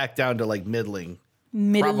record's back down to like middling.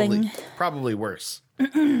 Middling. Probably worse.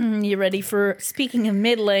 You ready for, speaking of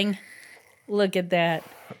middling, look at that.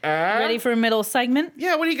 Ready for a middle segment?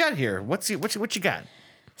 Yeah, what do you got here? What you got?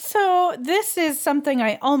 So this is something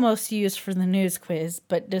I almost used for the news quiz,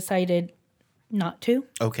 but decided not to.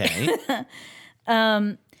 Okay.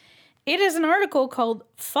 It is an article called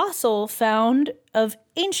Fossil Found of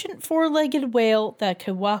Ancient Four-Legged Whale That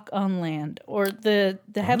Could Walk on Land. Or the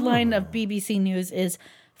headline of BBC News is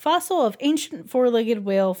Fossil of Ancient Four-Legged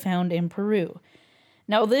Whale Found in Peru.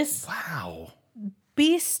 Now this Wow.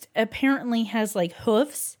 beast apparently has like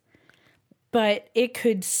hooves, but it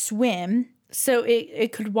could swim. So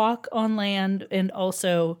it could walk on land and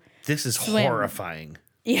also This is swim. horrifying.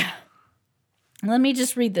 Yeah. Let me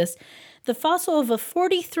just read this. The fossil of a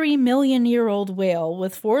 43-million-year-old whale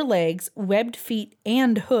with 4 legs, webbed feet,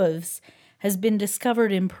 and hooves has been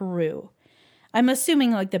discovered in Peru. I'm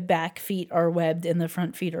assuming like the back feet are webbed and the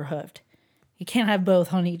front feet are hooved. You can't have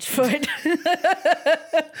both on each foot.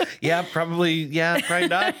 Yeah, probably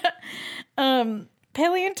not.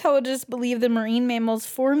 Paleontologists believe the marine mammal's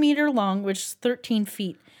 4-meter long, which is 13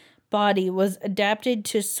 feet, body was adapted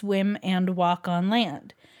to swim and walk on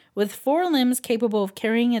land. With 4 limbs capable of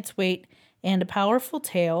carrying its weight and a powerful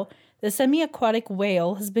tail, the semi-aquatic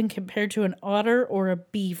whale has been compared to an otter or a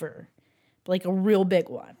beaver, like a real big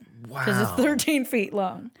one, because it's Wow. 13 feet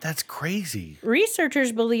long. That's crazy.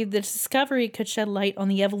 Researchers believe the discovery could shed light on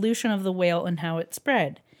the evolution of the whale and how it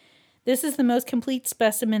spread. This is the most complete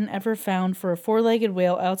specimen ever found for a 4-legged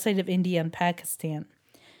whale outside of India and Pakistan.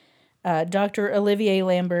 Dr. Olivier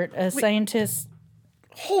Lambert, a scientist...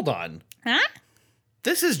 Hold on. Huh?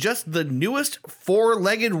 This is just the newest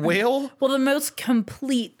four-legged whale? Well, the most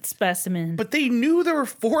complete specimen. But they knew there were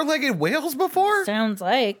four-legged whales before? Sounds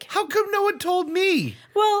like. How come no one told me?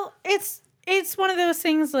 Well, it's one of those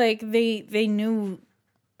things like they knew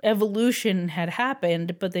evolution had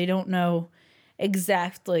happened, but they don't know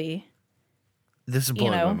exactly. This is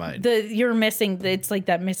blowing my mind. You're missing. It's like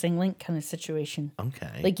that missing link kind of situation.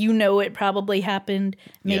 Okay. Like, it probably happened.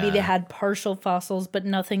 Maybe Yeah. they had partial fossils, but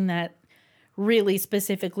nothing that really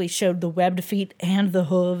specifically showed the webbed feet and the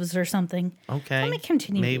hooves or something. Okay. Let me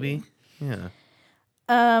continue. Maybe. Yeah.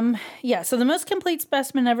 Yeah, so the most complete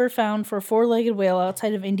specimen ever found for a four-legged whale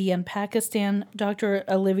outside of India and Pakistan, Dr.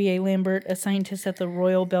 Olivier Lambert, a scientist at the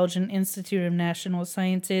Royal Belgian Institute of National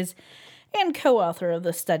Sciences and co-author of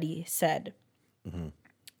the study, said.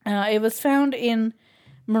 It was found in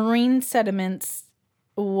marine sediments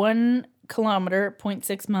 1 kilometer,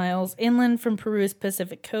 0.6 miles, inland from Peru's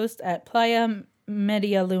Pacific coast at Playa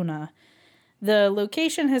Media Luna. The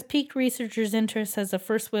location has piqued researchers' interest as the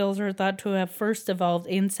first whales are thought to have first evolved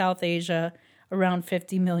in South Asia around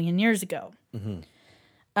 50 million years ago.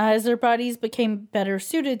 As their bodies became better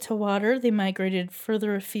suited to water, they migrated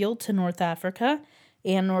further afield to North Africa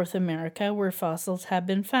and North America, where fossils have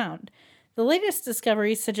been found. The latest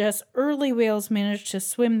discoveries suggest early whales managed to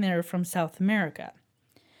swim there from South America.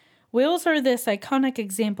 Whales are this iconic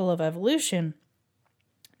example of evolution.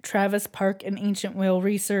 Travis Park, an ancient whale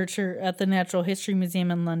researcher at the Natural History Museum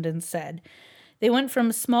in London, said, "They went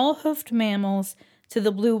from small hoofed mammals to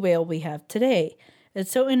the blue whale we have today. It's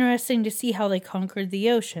so interesting to see how they conquered the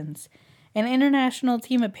oceans." An international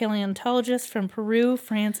team of paleontologists from Peru,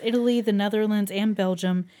 France, Italy, the Netherlands, and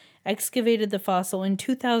Belgium excavated the fossil in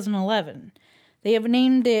 2011. They have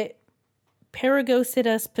named it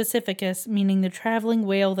Paragosidus pacificus, meaning the traveling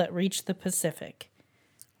whale that reached the Pacific.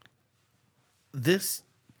 This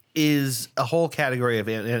is a whole category of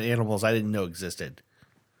animals I didn't know existed.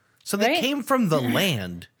 So they Right. came from the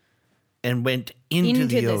land and went into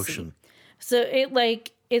the sea. ocean. So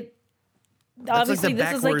obviously the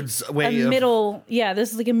this is backwards like way a of- middle,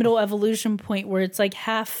 this is like a middle evolution point where it's like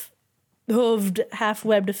half hooved, half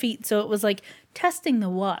webbed feet. So it was like testing the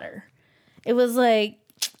water. It was like,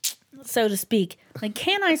 so to speak, like,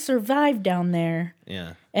 can I survive down there?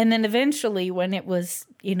 Yeah. And then eventually when it was,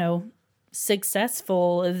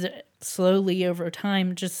 successful, slowly over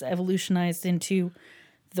time, just evolutionized into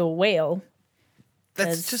the whale.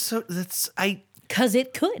 That's just so Because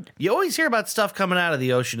it could. you always hear about stuff coming out of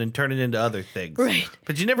the ocean and turning into other things. Right.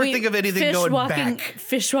 But you never think of anything going back.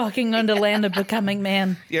 Fish walking onto land and becoming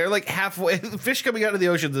man. Yeah, like halfway, fish coming out of the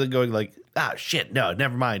ocean and then going like, shit, no,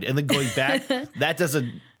 never mind. And then going back, that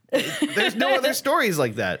doesn't, there's no other stories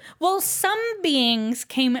like that. Well, some beings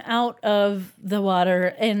came out of the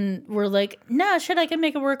water and were like, nah, shit, I can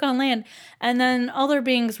make it work on land. And then other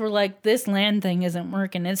beings were like, this land thing isn't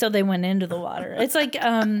working. And so they went into the water. It's like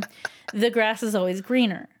the grass is always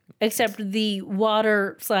greener, except the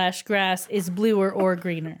water/grass is bluer or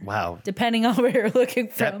greener. Wow. Depending on where you're looking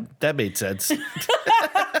from. That made sense.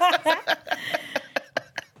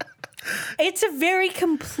 It's a very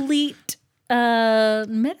complete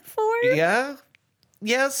metaphor. Yeah.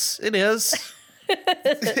 Yes, it is.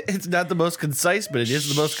 It's not the most concise, but it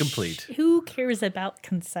is the most complete. Who cares about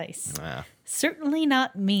concise? Ah. Certainly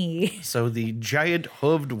not me. So the giant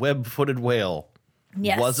hooved web-footed whale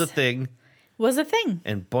Yes. was a thing, Was a thing.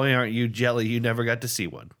 and boy, aren't you jelly you never got to see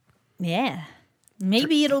one. Yeah.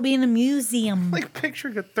 Maybe it'll be in a museum. Like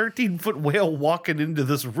picturing a 13-foot whale walking into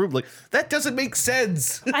this room, like that doesn't make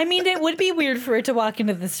sense. I mean, it would be weird for it to walk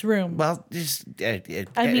into this room. Well, just I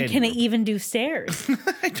mean, can it even do stairs?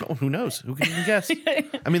 I don't. Who knows? Who can even guess?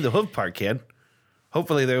 I mean, the hoof part can.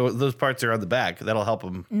 Hopefully, those parts are on the back. That'll help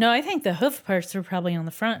him. No, I think the hoof parts are probably on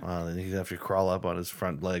the front. Then he'd have to crawl up on his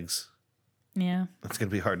front legs. Yeah. That's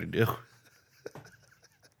gonna be hard to do.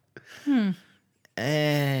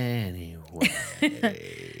 Anyway,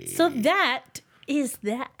 So that is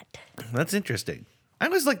that. that's interesting. I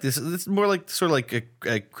always like this. It's more like sort of like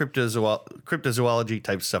a cryptozoology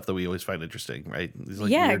type stuff that we always find interesting, right? These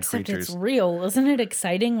like Yeah, weird except creatures. it's real. Isn't it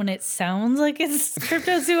exciting when it sounds like it's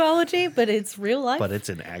cryptozoology, but it's real life? But it's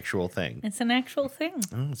an actual thing. It's an actual thing.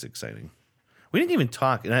 Oh, it's exciting. We didn't even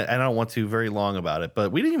talk, and I don't want to very long about it,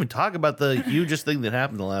 but we didn't even talk about the hugest thing that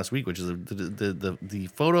happened the last week, which is the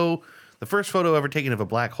photo, the first photo ever taken of a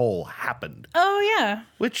black hole happened. Oh, yeah.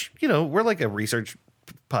 Which, we're like a research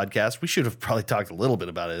podcast. We should have probably talked a little bit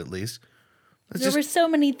about it at least. There were so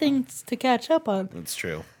many things to catch up on. That's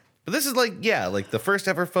true. But this is like the first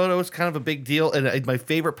ever photo is kind of a big deal. And my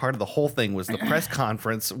favorite part of the whole thing was the press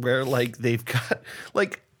conference where they've got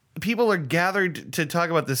people are gathered to talk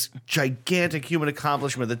about this gigantic human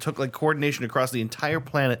accomplishment that took like coordination across the entire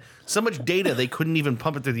planet. So much data they couldn't even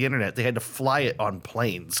pump it through the internet. They had to fly it on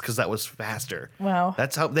planes because that was faster. Wow.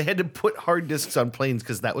 That's how they had to put hard disks on planes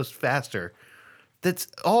because that was faster. That's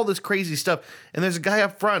all this crazy stuff. And there's a guy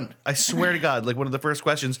up front. I swear to God, like one of the first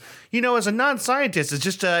questions, as a non-scientist, it's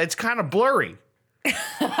just, it's kind of blurry.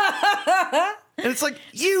 And it's like,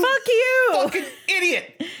 fuck you, fucking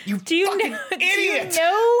idiot. Do you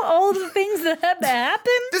know all the things that have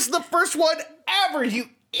happened? This is the first one ever, you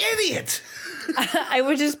idiot. I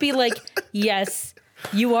would just be like, yes,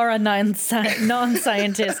 you are a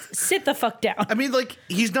non-scientist. Sit the fuck down. I mean, like,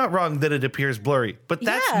 he's not wrong that it appears blurry, but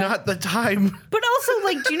that's not the time. But also,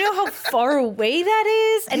 like, do you know how far away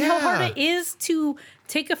that is? And how hard it is to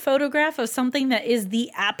take a photograph of something that is the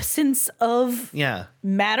absence of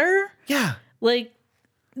matter? Yeah. Like,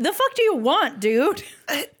 the fuck do you want, dude?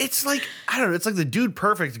 It's like, I don't know, it's like the Dude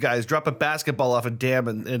Perfect guys drop a basketball off a dam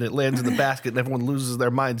and it lands in the basket and everyone loses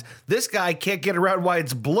their minds. This guy can't get around why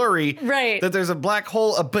it's blurry. Right. That there's a black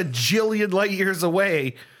hole a bajillion light years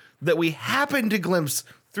away that we happen to glimpse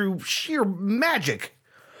through sheer magic.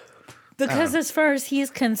 Because as far as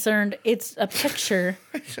he's concerned, it's a picture.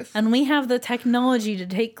 And we have the technology to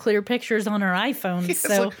take clear pictures on our iPhones.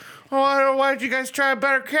 So, like, why don't you guys try a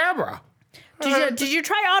better camera? Did you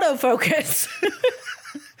try autofocus?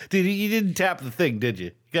 Dude, you didn't tap the thing, did you?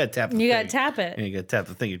 You gotta tap the thing. You gotta tap it. Yeah, you gotta tap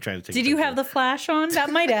the thing you're trying to take. Did you have the flash on?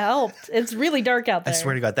 That might have helped. It's really dark out there. I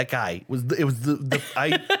swear to God, that guy was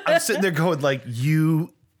I'm sitting there going like,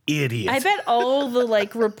 you idiot. I bet all the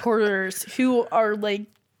like reporters who are like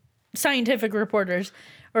scientific reporters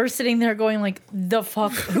are sitting there going like, the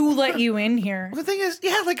fuck, who let you in here? The thing is,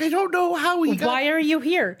 like, I don't know how we got. Why are you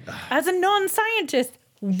here? As a non-scientist,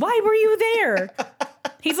 why were you there?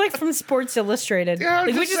 He's like from Sports Illustrated. Yeah,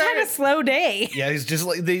 like, we just had a slow day. Yeah, he's just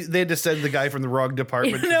like, they had to send the guy from the wrong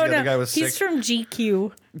department because the other guy was sick. He's from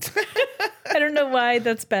GQ. I don't know why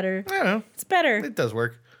that's better. I don't know. It's better. It does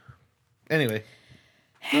work. Anyway.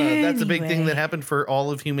 That's a big thing that happened for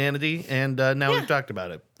all of humanity, and now we've talked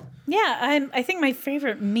about it. Yeah, I think my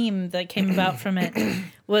favorite meme that came about from it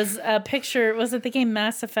was a picture. Was it the game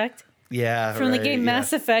Mass Effect? Yeah, from the game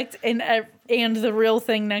Mass Effect, and the real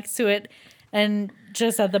thing next to it, and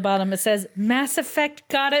just at the bottom it says Mass Effect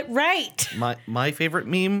got it right. My favorite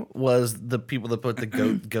meme was the people that put the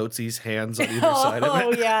goatsie's hands on either side of it.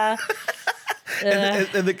 Oh yeah.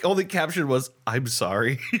 and the only caption was, "I'm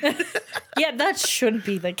sorry." Yeah, that should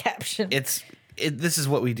be the caption. This is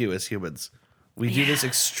what we do as humans. We do this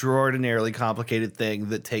extraordinarily complicated thing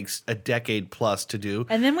that takes a decade plus to do,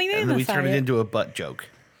 and then we turn it into a butt joke.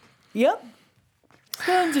 Yep.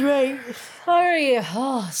 Sounds right.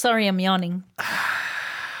 Sorry, I'm yawning.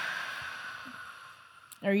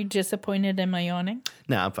 Are you disappointed in my yawning?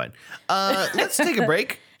 No, I'm fine. Let's take a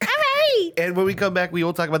break. All right. And when we come back, we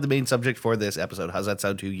will talk about the main subject for this episode. How's that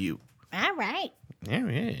sound to you? All right. All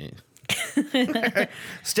right.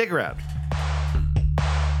 Stick around.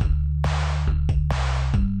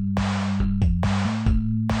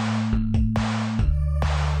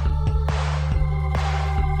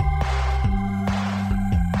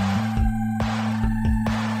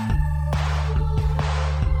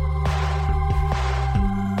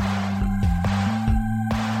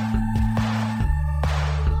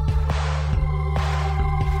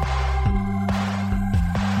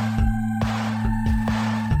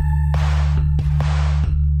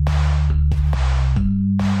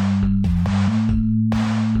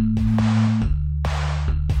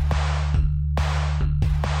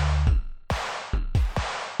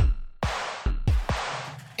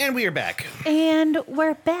 And we are back. And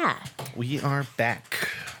we're back. We are back.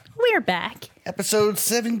 We're back. Episode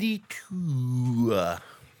 72.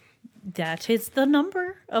 That is the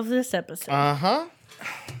number of this episode. Uh-huh.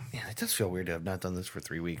 Yeah, it does feel weird to have not done this for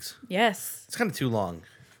 3 weeks. Yes. It's kind of too long.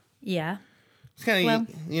 Yeah. It's kind of,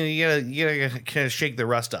 you gotta kind of shake the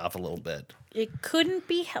rust off a little bit. It couldn't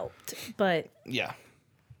be helped, but yeah.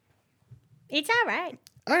 It's all right.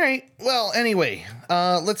 All right. Well, anyway,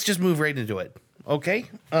 let's just move right into it. Okay.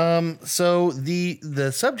 So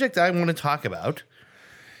the subject I want to talk about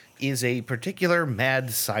is a particular mad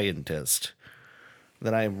scientist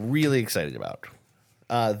that I'm really excited about.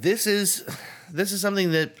 This is something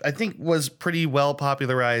that I think was pretty well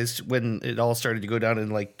popularized when it all started to go down in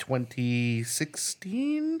like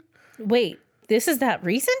 2016. Wait, this is that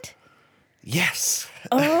recent? Yes.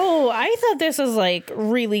 Oh, I thought this was like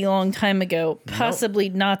really long time ago, possibly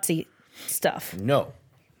Nazi stuff. No.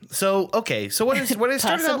 So, okay. So what is started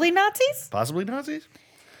possibly out, Nazis? Possibly Nazis?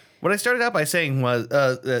 What I started out by saying was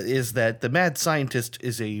is that the mad scientist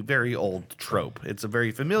is a very old trope. It's a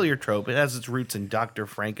very familiar trope. It has its roots in Dr.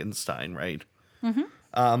 Frankenstein, right?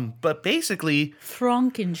 But basically,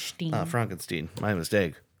 Frankenstein. My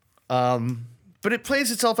mistake. But it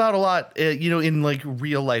plays itself out a lot, in like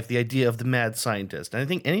real life. The idea of the mad scientist, and I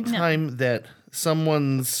think anytime that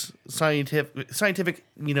someone's scientific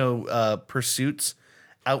pursuits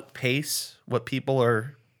outpace what people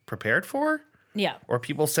are prepared for. Yeah. Or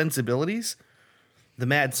people's sensibilities, the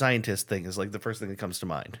mad scientist thing is like the first thing that comes to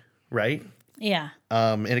mind, right? Yeah.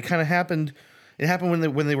 And it kind of happened. It happened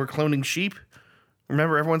when they were cloning sheep.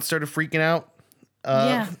 Remember, everyone started freaking out.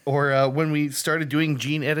 Yeah. Or when we started doing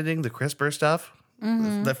gene editing, the CRISPR stuff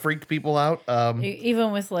that freaked people out.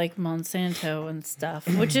 Even with like Monsanto and stuff,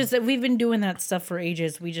 which is that we've been doing that stuff for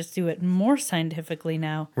ages. We just do it more scientifically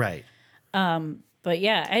now. Right. But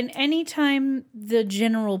yeah, and anytime the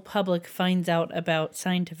general public finds out about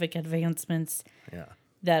scientific advancements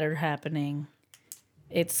that are happening,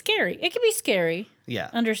 it's scary. It can be scary.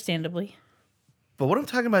 Yeah. Understandably. But what I'm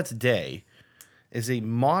talking about today is a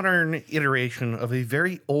modern iteration of a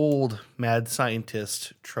very old mad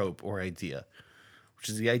scientist trope or idea, which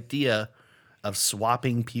is the idea of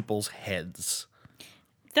swapping people's heads.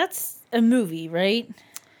 That's a movie, right?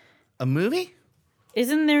 A movie?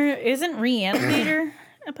 Isn't Reanimator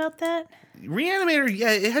about that? Reanimator,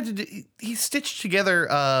 yeah, it had to do, he stitched together,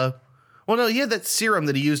 he had that serum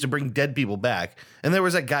that he used to bring dead people back. And there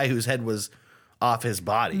was that guy whose head was off his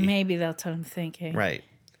body. Maybe that's what I'm thinking. Right.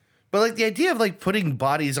 But like the idea of like putting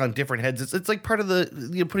bodies on different heads, it's like part of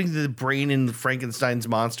the, putting the brain in Frankenstein's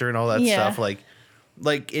monster and all that stuff. Like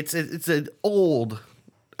it's an old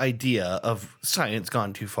idea of science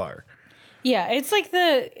gone too far. Yeah, it's like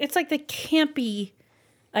the campy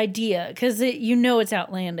idea because it's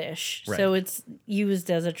outlandish, right. So it's used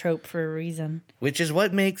as a trope for a reason. Which is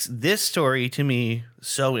what makes this story to me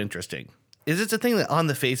so interesting. Is it's a thing that on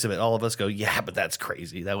the face of it, all of us go, yeah, but that's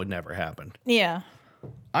crazy. That would never happen. Yeah.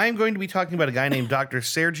 I am going to be talking about a guy named Dr.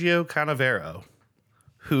 Sergio Canavero,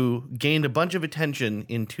 who gained a bunch of attention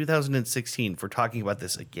in 2016 for talking about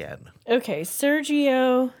this again. Okay,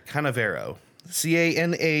 Sergio Canavero,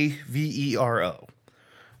 Canavero,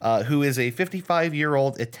 who is a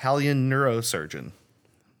 55-year-old Italian neurosurgeon,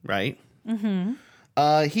 right? Mm-hmm.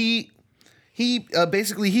 He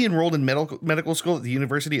enrolled in medical school at the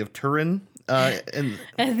University of Turin. And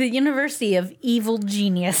at the University of Evil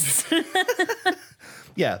Genius.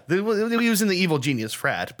 Yeah, he was in the Evil Genius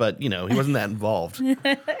frat, but, he wasn't that involved.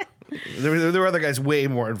 There were other guys way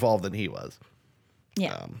more involved than he was.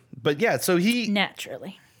 Yeah. But yeah, so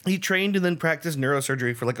naturally. He trained and then practiced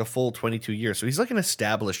neurosurgery for like a full 22 years. So he's like an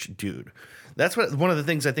established dude. That's one of the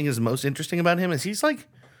things I think is most interesting about him is he's a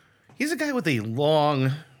guy with a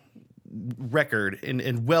long record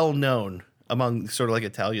and well known among sort of like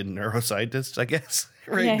Italian neuroscientists, I guess.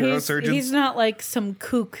 Right? Yeah, neurosurgeons. He's not like some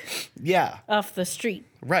kook off the street.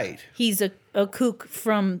 Right. He's a kook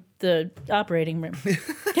from the operating room.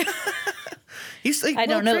 He's like I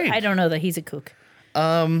don't know that he's a kook.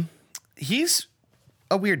 He's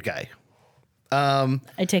a weird guy. I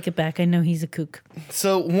take it back. I know he's a kook.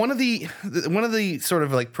 So one of the sort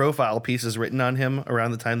of like profile pieces written on him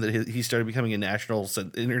around the time that he started becoming an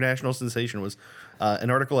international sensation was an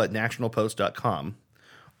article at nationalpost.com.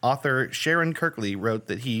 Author Sharon Kirkley wrote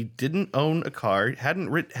that he didn't own a car, had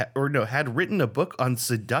written a book on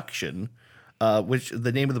seduction, which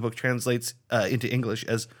the name of the book translates into English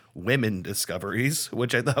as Women Discoveries,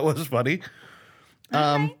 which I thought was funny.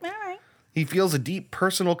 All right. He feels a deep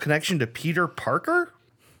personal connection to Peter Parker,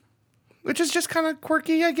 which is just kind of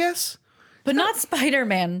quirky, I guess. But not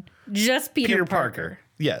Spider-Man, just Peter Parker.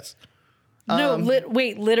 Yes. No,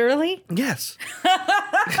 wait, literally? Yes.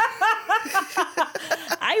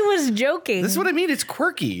 I was joking. This is what I mean. It's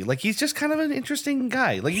quirky. Like, he's just kind of an interesting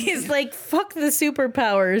guy. Like he's like, fuck the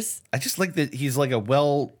superpowers. I just like that he's like a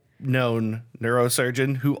well-known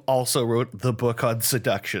neurosurgeon who also wrote the book on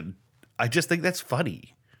seduction. I just think that's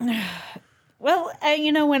funny. Well,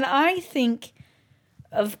 when I think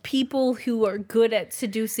of people who are good at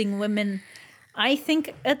seducing women, I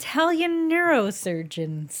think Italian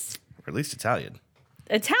neurosurgeons. Or at least Italian.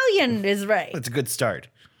 Italian is right. That's a good start.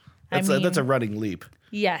 That's a running leap.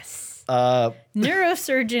 Yes.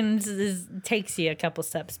 Neurosurgeons takes you a couple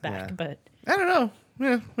steps back, but I don't know.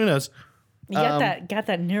 Yeah, who knows? You got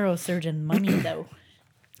that neurosurgeon money though.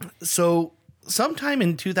 So sometime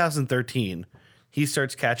in 2013, he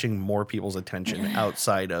starts catching more people's attention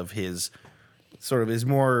outside of his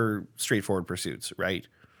more straightforward pursuits, right?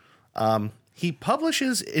 He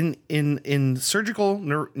publishes in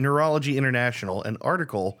Surgical Neurology International an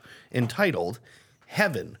article entitled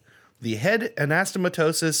 "Heaven: the head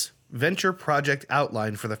anastomatosis venture project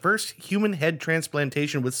outline for the first human head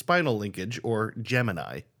transplantation with spinal linkage, or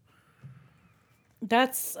Gemini.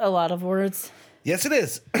 That's a lot of words. Yes, it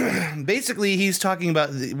is. Basically, he's talking about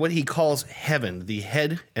what he calls heaven, the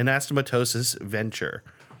head anastomatosis venture,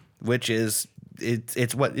 which is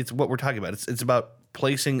it's what we're talking about. It's about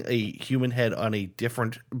placing a human head on a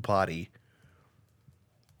different body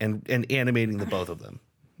and animating the both of them,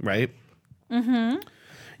 right? Mm-hmm.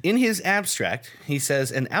 In his abstract, he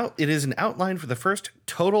says it is an outline for the first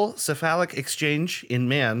total cephalic exchange in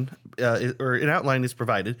man, or an outline is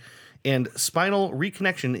provided, and spinal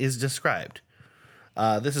reconnection is described.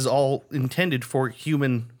 This is all intended for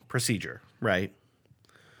human procedure, right?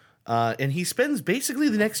 And he spends basically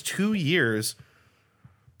the next 2 years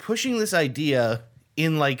pushing this idea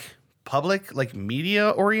in like public, like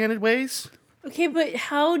media-oriented ways. Okay, but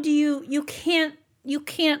how do you can't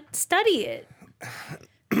study it.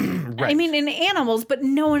 Right. I mean, in animals, but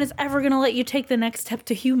no one is ever going to let you take the next step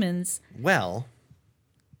to humans. Well,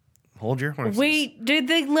 hold your horses. Wait, did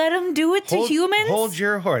they let them do it to humans? Hold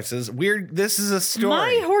your horses. This is a story.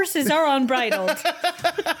 My horses are unbridled.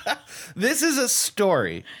 This is a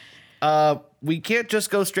story. We can't just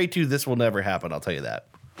go straight to this will never happen, I'll tell you that.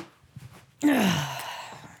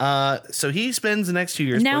 So he spends the next 2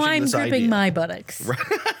 years now pushing this idea. Now I'm gripping my buttocks.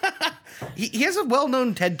 He has a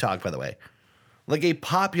well-known TED Talk, by the way. Like a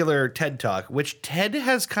popular TED Talk, which TED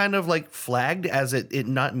has kind of like flagged as it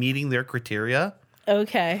not meeting their criteria.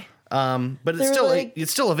 Okay. But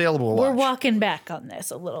it's still available to watch. We're walking back on this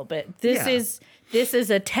a little bit. This is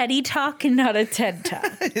a Teddy Talk and not a TED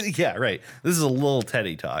Talk. Yeah, right. This is a little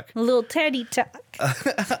Teddy Talk. A little Teddy Talk.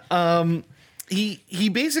 He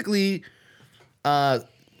basically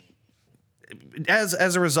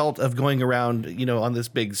as a result of going around, on this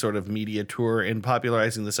big sort of media tour and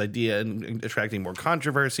popularizing this idea and attracting more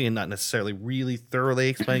controversy and not necessarily really thoroughly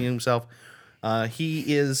explaining himself,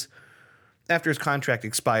 he is, after his contract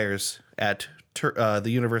expires at the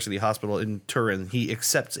University Hospital in Turin, he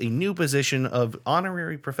accepts a new position of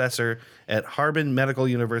honorary professor at Harbin Medical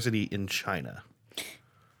University in China.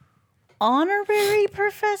 Honorary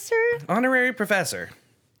professor? Honorary professor.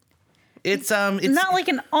 It's not like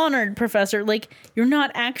an honored professor. Like, you're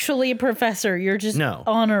not actually a professor. You're just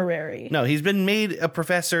honorary. No, he's been made a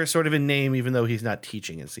professor sort of in name, even though he's not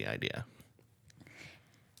teaching, is the idea.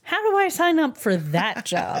 How do I sign up for that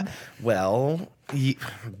job? Well,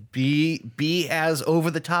 be as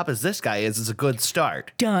over the top as this guy is a good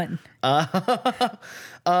start. Done. So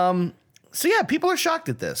yeah, people are shocked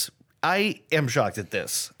at this. I am shocked at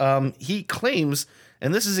this. He claims,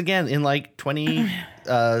 and this is again in like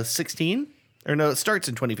 2016, or no, it starts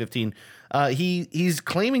in 2015. He's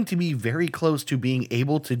claiming to be very close to being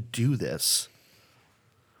able to do this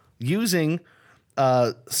using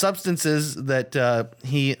substances that I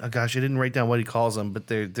didn't write down what he calls them, but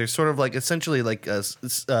they're sort of like essentially like a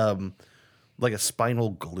spinal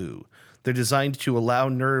glue. They're designed to allow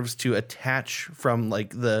nerves to attach from like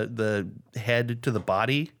the head to the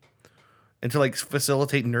body and to like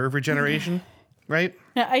facilitate nerve regeneration, right?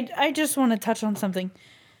 Now, I just want to touch on something.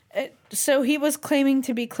 So he was claiming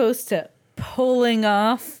to be close to pulling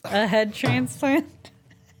off a head transplant.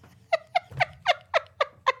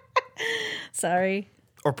 Sorry.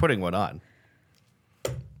 Or putting one on.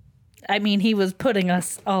 I mean, he was putting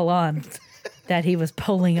us all on that he was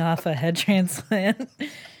pulling off a head transplant.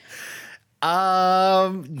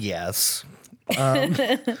 Yes.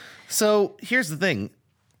 So here's the thing.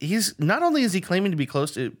 He's not only is he claiming to be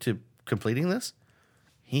close to completing this,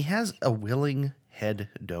 he has a willing head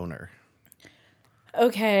donor.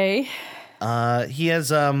 Okay. He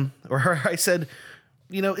has or I said,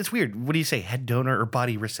 it's weird. What do you say, head donor or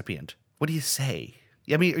body recipient? What do you say?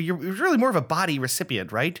 I mean, you're really more of a body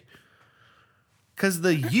recipient, right? Because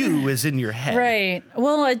the you is in your head. Right.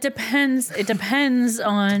 Well, it depends. It depends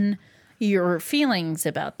on your feelings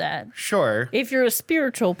about that. Sure. If you're a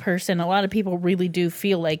spiritual person, a lot of people really do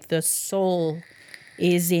feel like the soul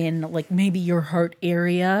is in like maybe your heart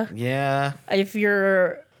area. Yeah. If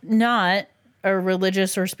you're not a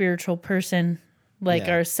religious or spiritual person like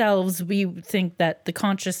ourselves, we think that the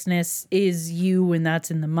consciousness is you and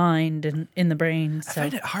that's in the mind and in the brain. So. I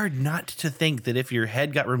find it hard not to think that if your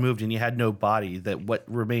head got removed and you had no body, that what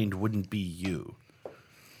remained wouldn't be you.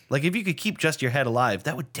 Like, if you could keep just your head alive,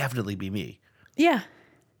 that would definitely be me. Yeah.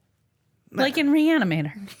 Like in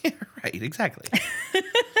Reanimator. Yeah, right, exactly.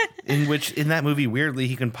 In that movie, weirdly,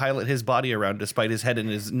 he can pilot his body around despite his head and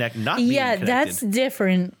his neck not being connected. Yeah, that's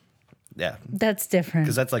different. Yeah. That's different.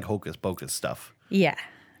 Because that's like hocus pocus stuff. Yeah.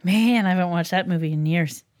 Man, I haven't watched that movie in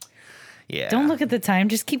years. Yeah. Don't look at the time.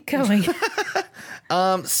 Just keep going.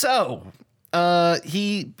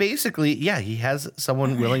 He basically, he has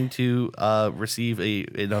someone willing to receive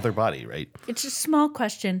another body, right? It's a small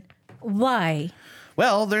question. Why?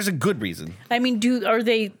 Well, there's a good reason. I mean, are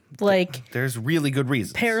they like There's really good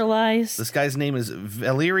reasons. paralyzed? This guy's name is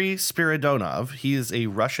Valery Spiridonov. He is a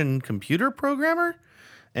Russian computer programmer,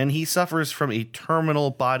 and he suffers from a terminal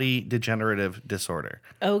body degenerative disorder.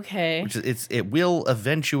 Okay. Which it will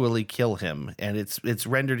eventually kill him, and it's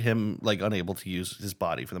rendered him like unable to use his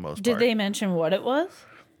body for the most Did part. they mention what it was?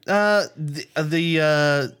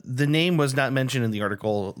 The name was not mentioned in the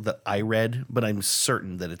article that I read, but I'm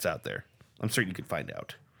certain that it's out there. I'm certain you could find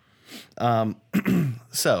out.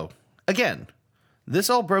 So again, this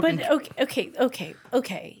all broke. But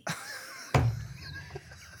okay.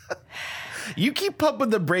 You keep pumping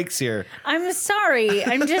the brakes here. I'm sorry.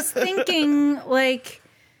 I'm just thinking, like,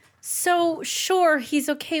 so sure, he's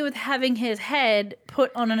okay with having his head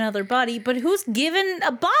put on another body, but who's given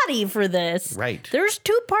a body for this? Right. There's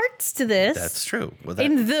two parts to this. That's true. Well,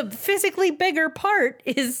 And the physically bigger part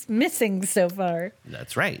is missing so far.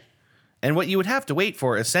 That's right. And what you would have to wait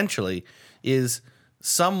for, essentially, is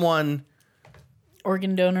someone...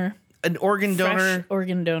 Organ donor. An organ donor. Fresh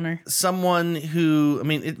organ donor. Someone who... I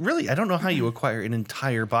mean, I don't know how you acquire an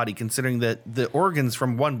entire body, considering that the organs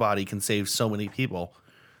from one body can save so many people.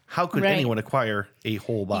 How could Right. anyone acquire a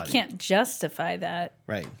whole body? You can't justify that.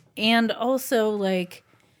 Right. And also, like,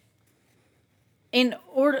 a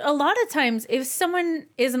lot of times, if someone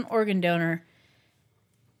is an organ donor,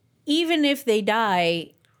 even if they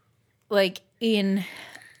die, like in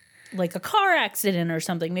like a car accident or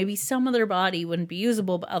something, maybe some of their body wouldn't be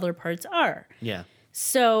usable, but other parts are. Yeah.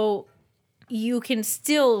 So you can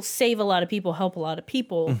still save a lot of people, help a lot of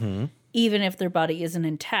people, even if their body isn't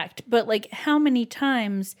intact. But like, how many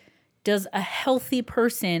times does a healthy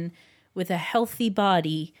person with a healthy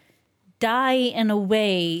body die in a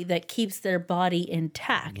way that keeps their body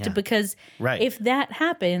intact? Yeah. Because Right. if that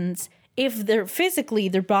happens, if they're physically,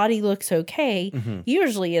 their body looks okay,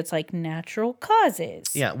 usually it's like natural causes.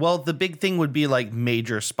 Yeah. Well, the big thing would be like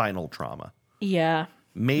major spinal trauma. Yeah.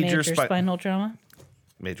 Major spinal trauma.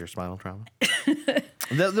 Major spinal trauma.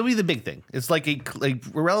 That'll be the big thing. It's like a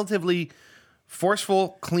relatively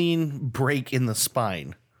forceful, clean break in the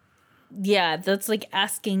spine. Yeah, that's like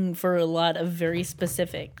asking for a lot of very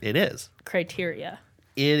specific It is. criteria.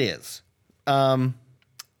 It is. So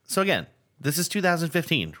again, this is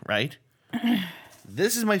 2015, right?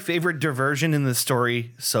 This is my favorite diversion in the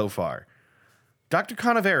story so far. Dr.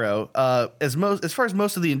 Canavero, as far as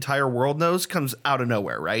most of the entire world knows, comes out of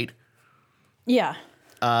nowhere, right? Yeah.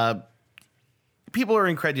 People are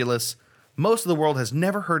incredulous. Most of the world has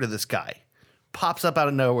never heard of this guy. Pops up out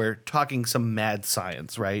of nowhere talking some mad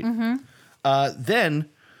science, right? Then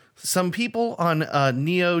some people on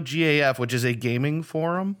NeoGAF, which is a gaming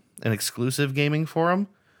forum, an exclusive gaming forum,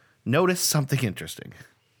 notice something interesting.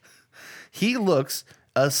 He looks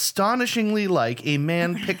astonishingly like a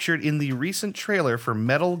man pictured in the recent trailer for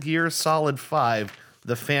Metal Gear Solid 5,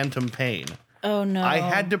 The Phantom Pain. Oh, no. I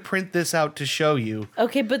had to print this out to show you.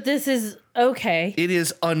 Okay, but this is okay. It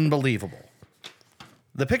is unbelievable.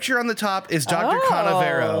 The picture on the top is Dr.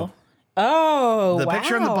 Canavero. Oh, The wow.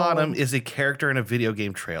 picture on the bottom is a character in a video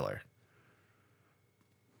game trailer.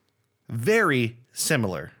 Very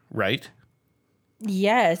similar, right?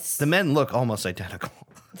 Yes. The men look almost identical.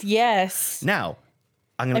 Yes. Now,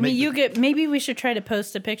 I'm going to Maybe we should try to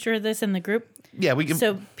post a picture of this in the group Yeah, we can.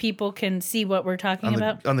 so people can see what we're talking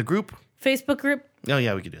about. On the group? Facebook group. Oh,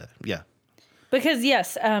 yeah, we could do that. Yeah. Because,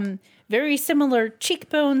 yes, very similar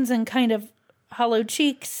cheekbones and kind of hollow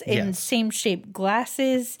cheeks and Yes. same shaped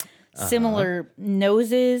glasses, similar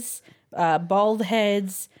noses, bald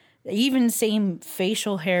heads, even same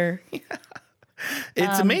facial hair.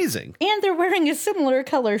 It's amazing. And they're wearing a similar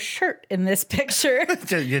color shirt in this picture.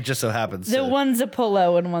 It just so happens. The one's a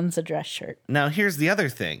polo and one's a dress shirt. Now, here's the other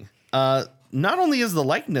thing. Not only is the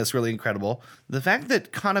likeness really incredible, the fact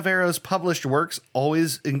that Canavero's published works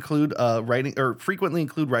always include writing or frequently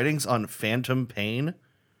include writings on phantom pain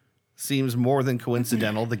seems more than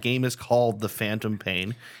coincidental. The game is called The Phantom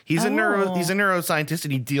Pain. He's a neuroscientist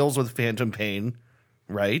and he deals with phantom pain,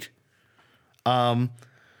 right?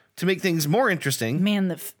 To make things more interesting, Man,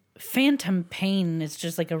 the Phantom Pain is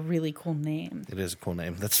just like a really cool name. it is a cool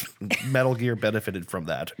name. That's Metal Gear benefited from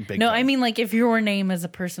that. Big No, time. I mean, like, if your name as a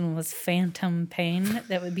person was Phantom Pain,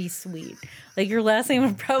 that would be sweet. Like, your last name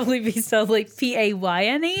would probably be spelled like Payne,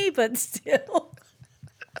 but still.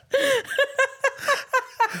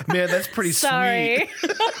 Man, that's pretty Sorry.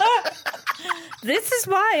 sweet. This is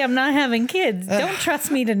why I'm not having kids. Don't trust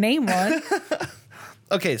me to name one.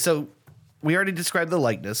 Okay, so we already described the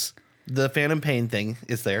likeness. The Phantom Pain thing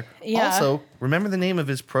is there. Yeah. Also, remember the name of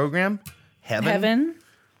his program? Heaven?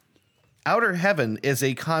 Outer Heaven is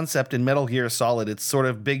a concept in Metal Gear Solid. It's sort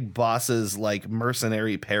of Big Boss's like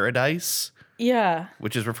mercenary paradise, Yeah.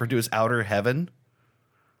 which is referred to as Outer Heaven.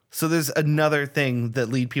 So there's another thing that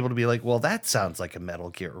lead people to be like, well, that sounds like a Metal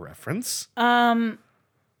Gear reference.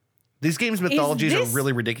 These games' mythologies are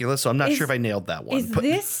really ridiculous, so I'm not sure if I nailed that one. Is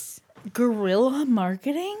this guerrilla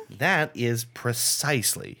marketing? That is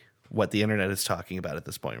precisely what the internet is talking about at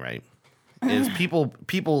this point, right? Is people,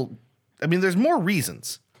 I mean, there's more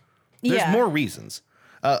reasons. There's more reasons.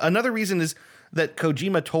 Another reason is that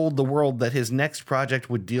Kojima told the world that his next project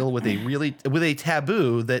would deal with a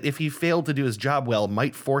taboo that if he failed to do his job well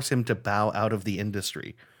might force him to bow out of the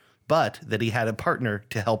industry, but that he had a partner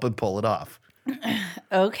to help him pull it off.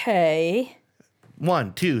 Okay.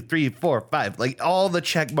 1, 2, 3, 4, 5. Like all the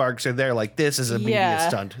check marks are there. Like this is a media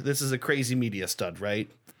stunt. This is a crazy media stunt, right?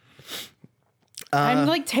 I'm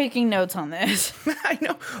like taking notes on this. I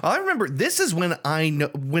know. I remember this is when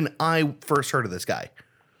I first heard of this guy.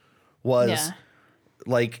 Was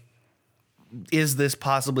like, is this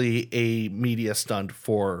possibly a media stunt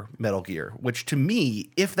for Metal Gear? Which to me,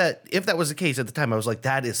 if that was the case at the time, I was like,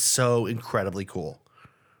 that is so incredibly cool.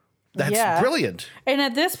 That's brilliant. And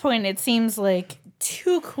at this point, it seems like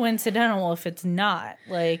too coincidental if it's not.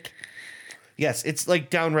 Like, yes, it's like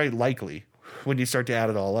downright likely when you start to add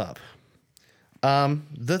it all up.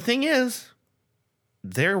 The thing is,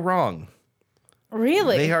 they're wrong.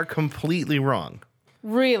 Really? They are completely wrong.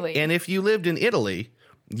 Really? And if you lived in Italy,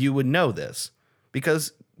 you would know this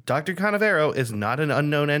because Dr. Canavero is not an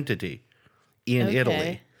unknown entity in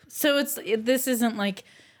Italy. So this isn't like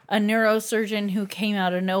a neurosurgeon who came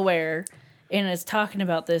out of nowhere and is talking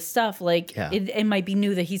about this stuff. Like it might be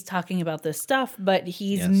new that he's talking about this stuff, but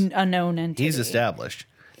he's a known entity. He's established.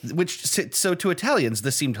 Which, so to Italians,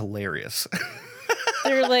 this seemed hilarious.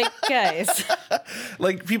 They're like, guys.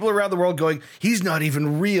 Like people around the world going, he's not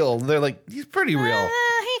even real. They're like, he's pretty real.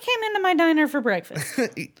 He came into my diner for breakfast.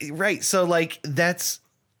 Right. So like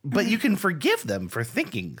but you can forgive them for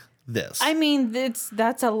thinking this. I mean,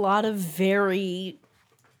 that's a lot of very,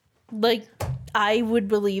 like, I would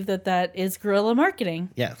believe that is guerrilla marketing.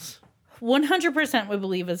 Yes. 100% would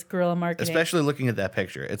believe it's guerrilla marketing. Especially looking at that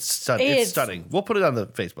picture. It's stunning. We'll put it on the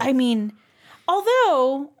Facebook. I mean,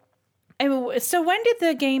 so when did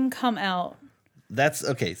the game come out? That's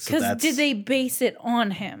okay. Because did they base it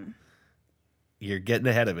on him? You're getting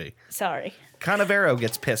ahead of me. Sorry. Canavero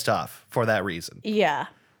gets pissed off for that reason. Yeah.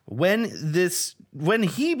 When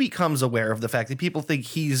he becomes aware of the fact that people think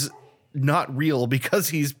he's not real because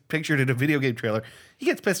he's pictured in a video game trailer, he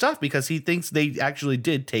gets pissed off because he thinks they actually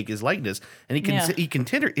did take his likeness, and he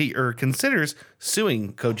considers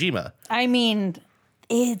suing Kojima. I mean,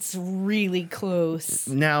 it's really close.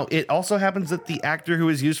 Now, it also happens that the actor who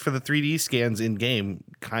is used for the 3D scans in game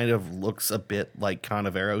kind of looks a bit like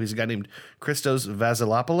Canavero. He's a guy named Christos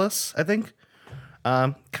Vasilopoulos, I think.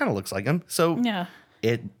 Kind of looks like him. So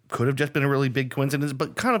it could have just been a really big coincidence,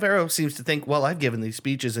 but Canavero seems to think, well, I've given these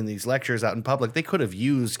speeches and these lectures out in public. They could have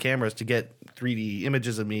used cameras to get 3D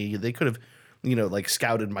images of me. They could have, like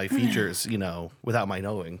scouted my features, without my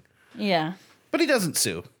knowing. Yeah. But he doesn't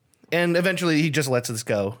sue. And eventually he just lets this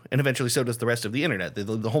go. And eventually so does the rest of the internet.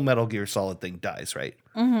 The whole Metal Gear Solid thing dies, right?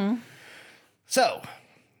 Mm-hmm. So,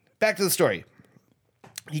 back to the story.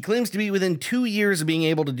 He claims to be within 2 years of being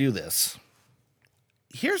able to do this.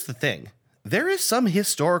 Here's the thing. There is some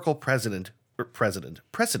historical precedent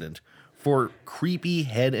for creepy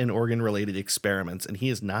head and organ related experiments, and he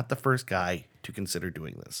is not the first guy to consider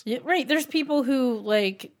doing this. Yeah, right. There's people who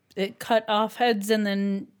cut off heads and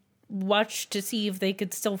then watch to see if they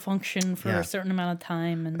could still function for a certain amount of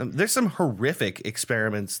time. And there's some horrific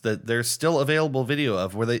experiments that there's still available video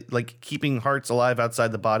of where they keeping hearts alive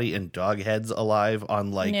outside the body and dog heads alive on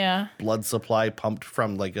blood supply pumped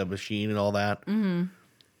from a machine and all that. Mm-hmm.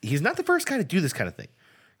 He's not the first guy to do this kind of thing.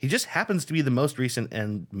 He just happens to be the most recent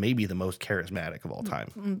and maybe the most charismatic of all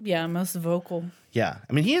time. Yeah, most vocal. Yeah.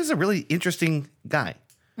 I mean, he is a really interesting guy.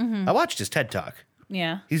 Mm-hmm. I watched his TED Talk.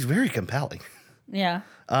 Yeah. He's very compelling. Yeah.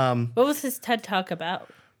 What was his TED Talk about?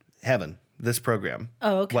 Heaven, this program.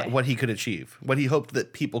 Oh, okay. What he could achieve, what he hoped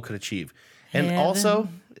that people could achieve. And Heaven. also,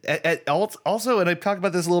 and I talked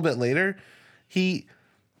about this a little bit later,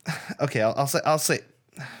 I'll say,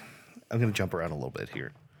 I'm going to jump around a little bit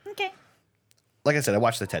here. Okay. Like I said, I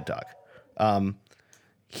watched the TED Talk.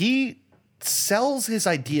 He sells his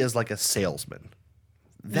ideas like a salesman.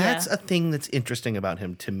 That's a thing that's interesting about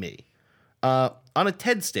him to me. On a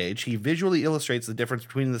TED stage, he visually illustrates the difference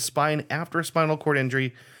between the spine after a spinal cord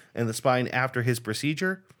injury and the spine after his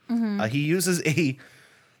procedure. Mm-hmm. He uses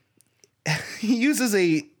he uses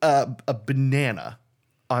a banana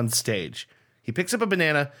on stage. He picks up a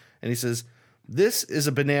banana and he says, "This is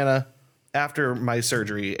a banana after my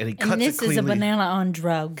surgery," and he cuts And it this cleanly. is a banana on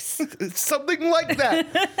drugs. It's something like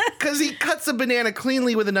that, because he cuts a banana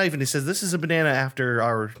cleanly with a knife, and he says, "This is a banana after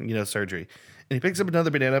our surgery." And he picks up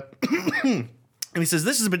another banana, and he says,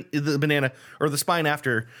 "This is the banana or the spine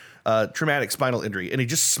after traumatic spinal injury," and he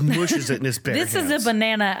just smushes it in his bare This hands. is a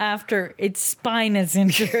banana after its spine is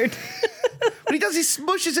injured. What he does, he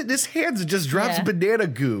smushes it in his hands and just drops Yeah. banana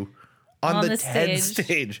goo on the TED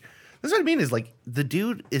stage. That's what I mean, is like the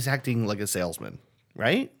dude is acting like a salesman,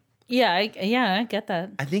 right? Yeah, I get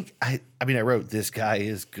that. I think I wrote, "This guy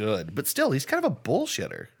is good," but still, he's kind of a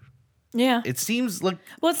bullshitter. Yeah. It seems like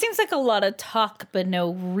Well, it seems like a lot of talk, but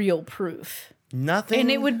no real proof. nothing. And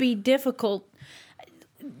it would be difficult.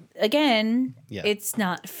 Again, Yeah. it's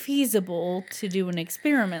not feasible to do an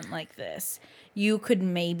experiment like this. You could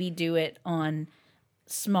maybe do it on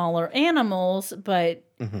smaller animals, but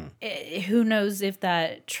who knows if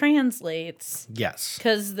that translates? Yes.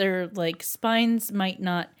 Because their like spines might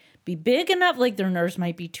not be big enough, like their nerves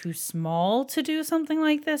might be too small to do something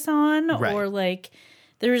like this on, Right. or like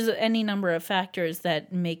there's any number of factors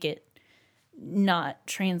that make it not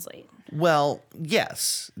translate. Well,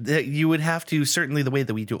 yes. You would have to, certainly the way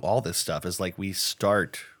that we do all this stuff is like we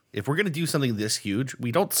start, if we're going to do something this huge,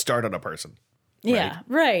 we don't start on a person, Yeah,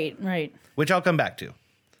 right. which I'll come back to.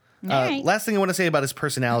 Right. Last thing I want to say about his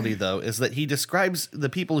personality, though, is that he describes the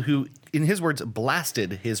people who, in his words,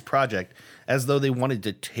 blasted his project as though they wanted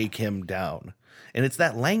to take him down. And it's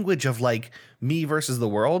that language of like me versus the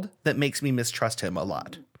world that makes me mistrust him a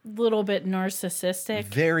lot. Little bit narcissistic.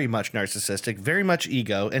 Very much narcissistic, very much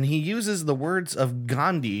ego. And he uses the words of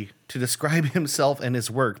Gandhi to describe himself and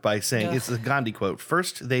his work by saying, Ugh. it's the Gandhi quote,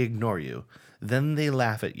 "First they ignore you, then they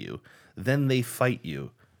laugh at you, then they fight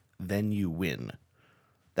you, then you win."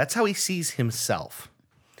 That's how he sees himself.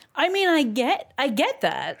 I mean, I get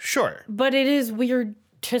that, Sure. but it is weird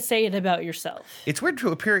to say it about yourself. It's weird to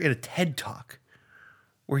appear at a TED Talk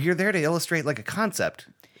where you're there to illustrate like a concept.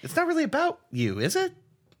 It's not really about you, is it?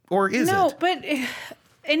 Or is No, it? but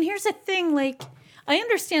and here's the thing, like I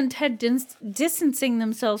understand TED distancing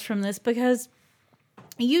themselves from this because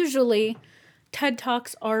usually TED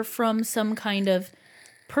Talks are from some kind of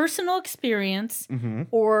personal experience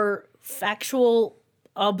or factual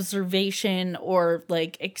observation or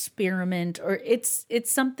like experiment, or it's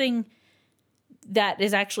something that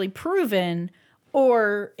is actually proven,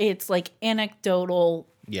 or it's like anecdotal.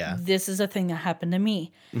 Yeah. This is a thing that happened to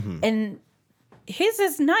me. And his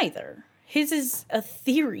is neither. His is a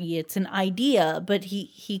theory, it's an idea, but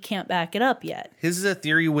he can't back it up yet. His is a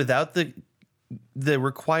theory without the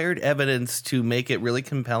required evidence to make it really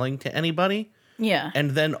compelling to anybody, Yeah.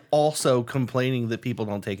 and then also complaining that people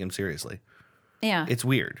don't take him seriously. Yeah. It's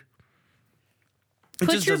weird. It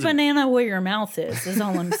Put just your doesn't- banana where your mouth is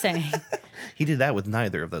all I'm saying. He did that with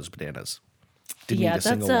neither of those bananas. Didn't Yeah, eat a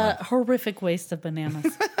single that's a one. horrific waste of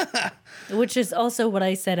bananas. Which is also what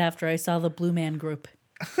I said after I saw the Blue Man Group.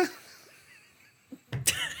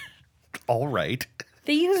 All right.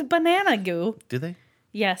 They use banana goo. Do they?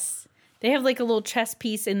 Yes. They have like a little chess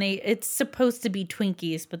piece and it's supposed to be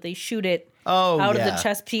Twinkies, but they shoot it out of yeah. the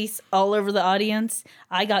chess piece all over the audience.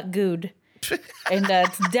 I got gooed. And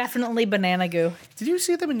it's definitely banana goo. Did you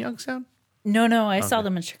see them in Youngstown? No, I saw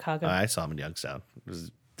them in Chicago. I saw them in Youngstown. It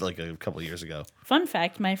was like a couple of years ago. Fun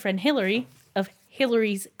fact, my friend Hillary of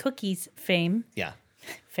Hillary's Cookies fame, Yeah.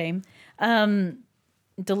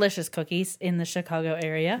 delicious cookies in the Chicago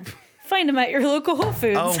area. Find them at your local Whole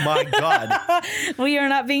Foods. Oh my God. We are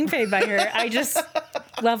not being paid by her. I just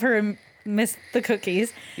love her and miss the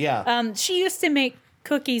cookies. Yeah. She used to make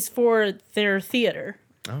cookies for their theater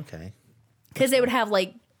Okay. because they would have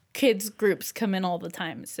like kids groups come in all the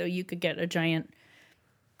time, so you could get a giant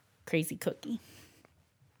crazy cookie.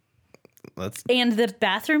 Let's. And the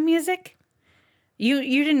bathroom music, you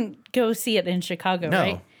didn't go see it in Chicago, No.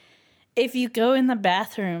 right? If you go in the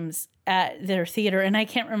bathrooms at their theater, and I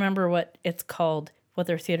can't remember what it's called, what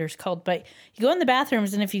their theater's called, but you go in the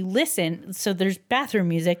bathrooms, and if you listen, so there's bathroom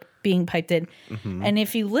music being piped in, and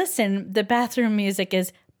if you listen, the bathroom music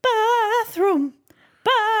is bathroom,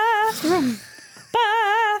 bathroom,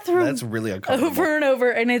 bathroom. That's really uncomfortable. over and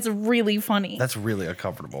over, and it's really funny. That's really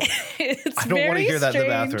uncomfortable. It's I don't want to very hear that in the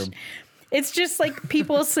strange. bathroom. It's just like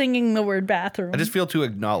people singing the word bathroom. I just feel too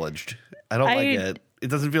acknowledged. I don't like it. It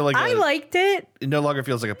doesn't feel like I liked it. it no longer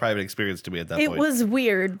feels like a private experience to me at that It point. was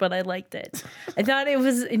weird, but I liked it. I thought it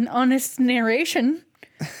was an honest narration.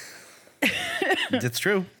 It's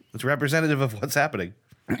true. It's representative of what's happening.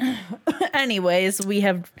 Anyways, we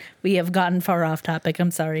have gotten far off topic.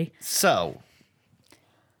 I'm sorry. So,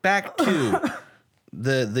 back to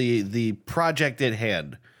the project at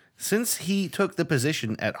hand. Since he took the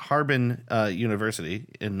position at Harbin University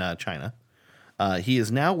in China, he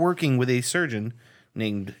is now working with a surgeon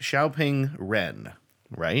named Xiaoping Ren,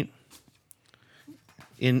 right?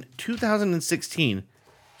 In 2016,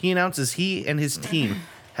 he announces he and his team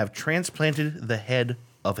have transplanted the head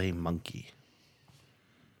of a monkey.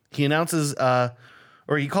 He announces,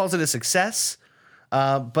 or he calls it a success,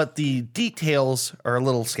 but the details are a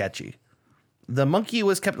little sketchy. The monkey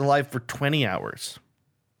was kept alive for 20 hours,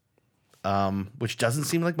 which doesn't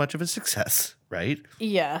seem like much of a success, right?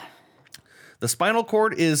 Yeah. The spinal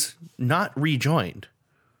cord is not rejoined,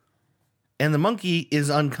 and the monkey is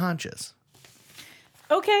unconscious.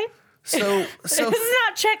 Okay. So It's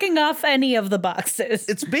not checking off any of the boxes.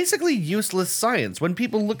 it's basically useless science. When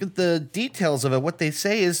people look at the details of it, what they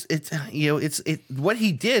say is what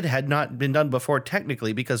he did had not been done before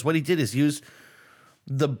technically, because what he did is use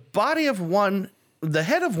the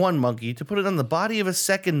head of one monkey to put it on the body of a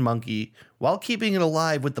second monkey while keeping it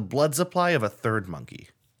alive with the blood supply of a third monkey.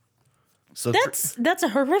 So That's a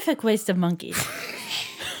horrific waste of monkeys.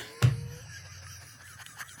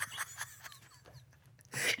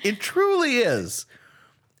 It truly is.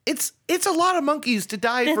 It's a lot of monkeys to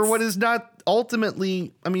die for what is not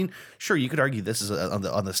ultimately. I mean, sure, you could argue this is on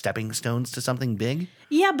the stepping stones to something big.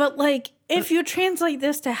 Yeah, but like if you translate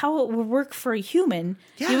this to how it would work for a human,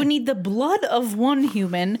 Yeah. you would need the blood of one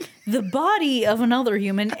human, the body of another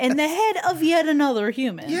human, and the head of yet another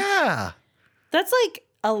human. Yeah. That's like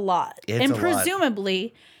a lot. It's and a lot.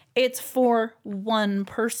 presumably it's for one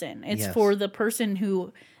person. It's Yes. for the person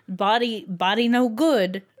who body no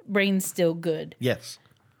good, brain still good. Yes.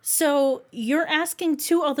 So you're asking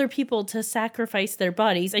two other people to sacrifice their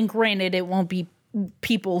bodies, and granted, it won't be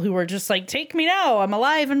people who are just like, take me now, I'm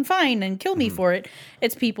alive and fine, and kill me for it.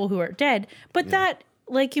 It's people who are dead. But that,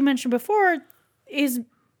 like you mentioned before, is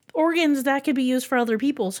organs that could be used for other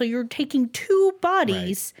people. So you're taking two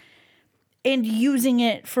bodies and using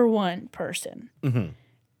it for one person. Mm-hmm.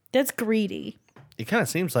 That's greedy. It kind of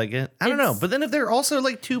seems like it. I don't know. But then if there are also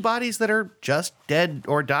like two bodies that are just dead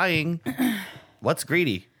or dying, what's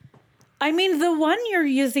greedy? I mean, the one you're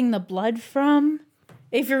using the blood from,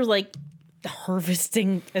 if you're like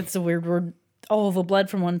harvesting, it's a weird word, all the blood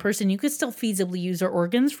from one person, you could still feasibly use their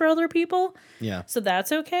organs for other people. Yeah. So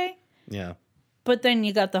that's okay. Yeah. But then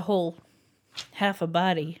you got the whole half a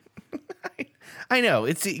body. I know.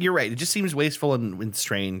 You're right. It just seems wasteful and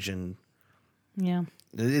strange, and Yeah.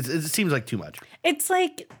 it seems like too much. It's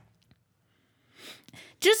like,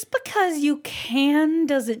 just because you can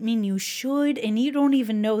doesn't mean you should, and you don't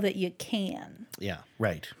even know that you can. Yeah.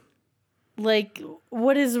 Right. Like,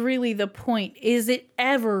 what is really the point? Is it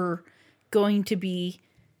ever going to be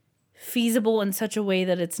feasible in such a way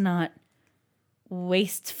that it's not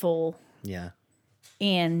wasteful Yeah.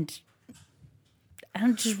 and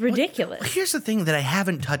just ridiculous? Here's the thing that I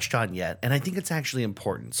haven't touched on yet, and I think it's actually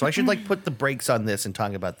important. So I should like put the brakes on this and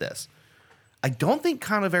talk about this. I don't think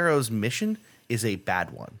Canavero's mission is a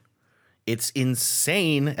bad one. It's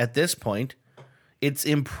insane at this point. It's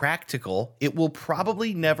impractical. It will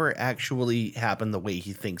probably never actually happen the way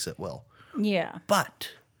he thinks it will. Yeah.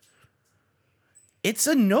 But it's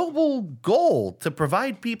a noble goal to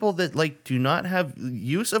provide people that like do not have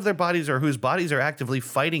use of their bodies or whose bodies are actively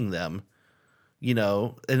fighting them, you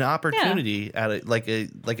know, an opportunity at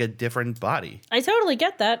a different body. I totally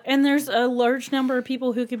get that. And there's a large number of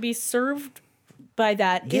people who could be served by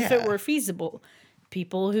that if it Yeah. were feasible.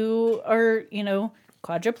 People who are, you know,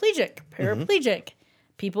 quadriplegic, paraplegic,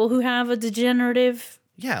 people who have a degenerative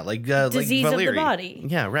Yeah, disease like of the Valeri. body.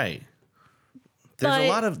 Yeah, right.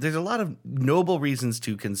 There's a lot of noble reasons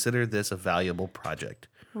to consider this a valuable project.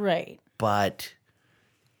 Right. But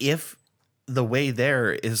if the way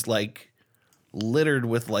there is like littered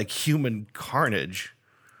with like human carnage,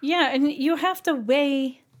 Yeah, and you have to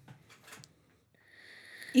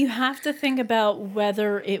think about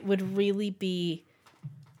whether it would really be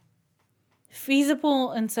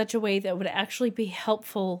feasible in such a way that would actually be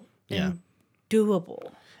helpful and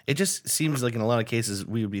doable. it just seems like in a lot of cases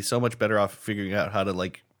we would be so much better off figuring out how to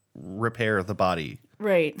like repair the body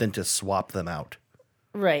Right. than to swap them out.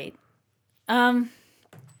 Right.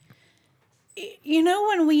 You know,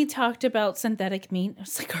 when we talked about synthetic meat, it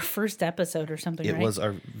was like our first episode or something, It right? was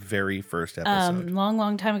our very first episode.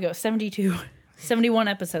 Long time ago, 71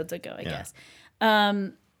 episodes ago, I guess.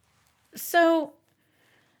 So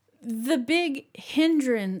the big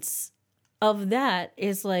hindrance of that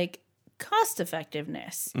is like cost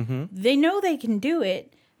effectiveness. They know they can do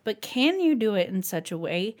it. but can you do it in such a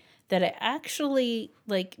way that it actually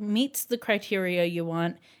like meets the criteria you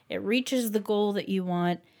want, it reaches the goal that you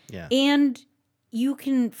want, and you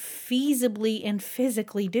can feasibly and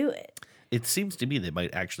physically do it? It seems to me they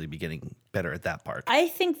might actually be getting better at that part. I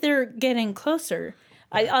think they're getting closer.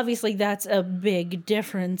 Obviously, that's a big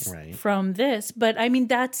difference from this, but I mean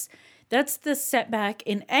that's the setback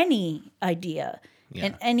in any idea,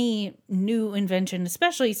 in any new invention,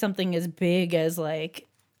 especially something as big as like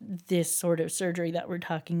this sort of surgery that we're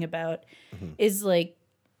talking about, is like,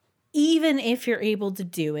 even if you're able to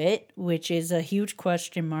do it, which is a huge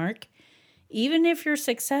question mark, even if you're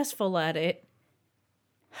successful at it,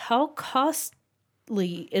 how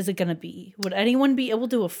costly is it going to be? Would anyone be able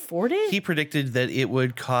to afford it? He predicted that it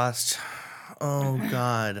would cost,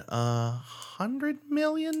 $100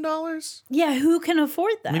 million? Yeah, who can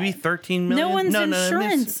afford that? Maybe $13 million? No one's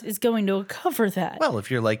insurance is going to cover that. Well,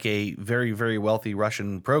 if you're like a very, very wealthy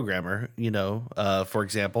Russian programmer, for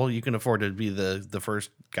example, you can afford to be the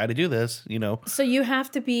first guy to do this, So you have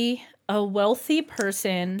to be a wealthy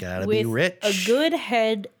person Gotta with be rich. a good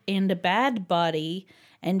head and a bad body,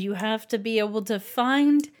 and you have to be able to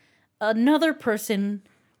find another person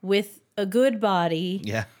with a good body.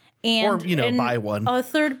 Yeah. And, or, buy one. A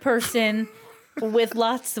third person with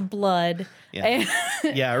lots of blood. Yeah.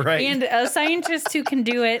 Yeah, right. And a scientist who can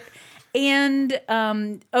do it. And,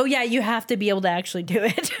 you have to be able to actually do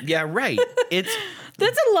it. Yeah, right.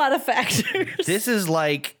 That's a lot of factors. This is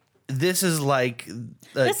like This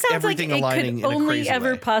sounds everything like it aligning could in a only crazy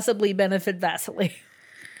ever way. possibly benefit Vasily.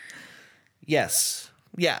 Yes.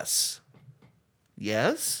 Yes.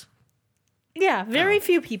 Yes. Yeah, very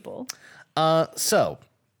few people. I'm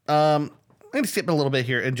going to skip a little bit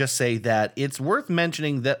here and just say that it's worth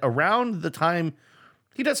mentioning that around the time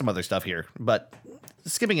he does some other stuff here, but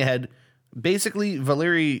skipping ahead, basically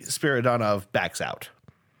Valery Spiridonov backs out.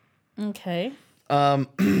 Okay.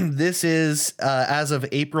 This is as of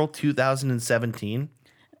April 2017.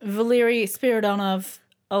 Valery Spiridonov,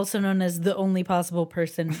 also known as the only possible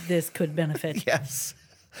person this could benefit. Yes.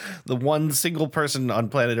 The one single person on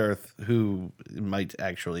planet Earth who might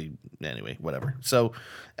actually, anyway, whatever. So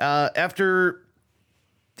after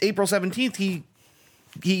April 17th,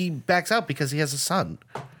 he backs out because he has a son.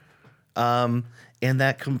 And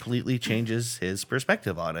that completely changes his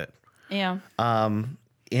perspective on it. Yeah.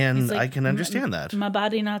 And Like, I can understand that. My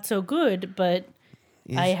body not so good, but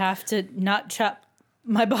I have to not chop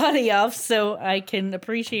my body off so I can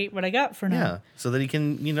appreciate what I got for now. Yeah. So that he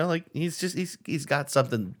can, he's got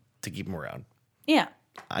something to keep him around. Yeah.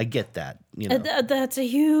 I get that. That's a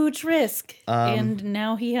huge risk. And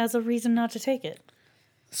now he has a reason not to take it.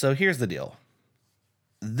 So here's the deal.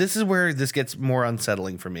 This is where this gets more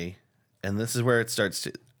unsettling for me. And this is where it starts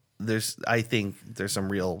to, I think there's some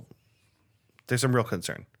real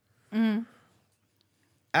concern. Mm.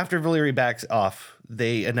 After Valery backs off,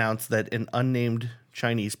 they announced that an unnamed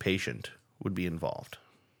Chinese patient would be involved.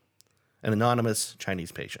 An anonymous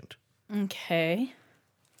Chinese patient. Okay.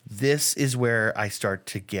 This is where I start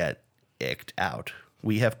to get icked out.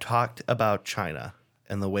 We have talked about China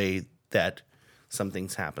and the way that some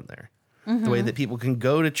things happen there. Mm-hmm. The way that people can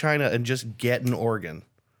go to China and just get an organ.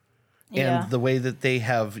 Yeah. And the way that they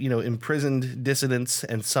have, imprisoned dissidents,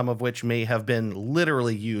 and some of which may have been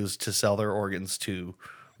literally used to sell their organs to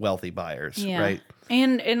wealthy buyers, right?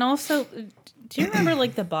 And also, do you remember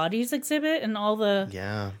like the bodies exhibit and all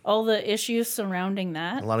the issues surrounding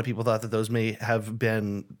that? A lot of people thought that those may have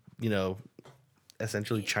been,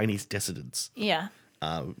 essentially Chinese dissidents. Yeah.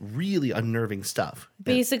 Really unnerving stuff.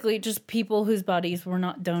 Basically, just people whose bodies were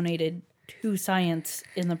not donated to science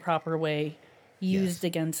in the proper way, used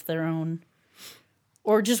against their own,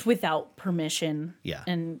 or just without permission. Yeah.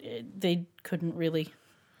 And they couldn't really.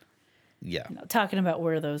 Yeah. Talking about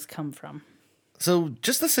where those come from. So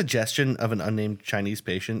just the suggestion of an unnamed Chinese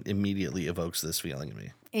patient immediately evokes this feeling in me.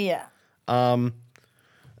 Yeah. Valery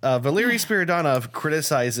Spiridonov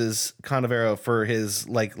criticizes Cannavaro for his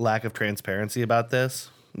lack of transparency about this.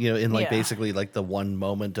 In basically the one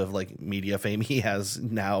moment of media fame he has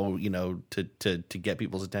now, to get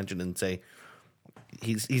people's attention and say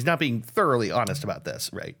he's not being thoroughly honest about this,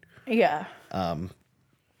 right? Yeah.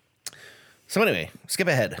 So anyway, skip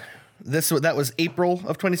ahead. That was April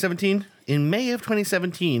of 2017. In May of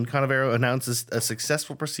 2017, Cannavaro announces a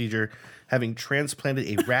successful procedure having transplanted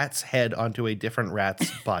a rat's head onto a different rat's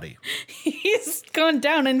body. He's gone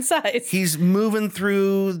down in size. He's moving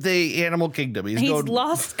through the animal kingdom. He's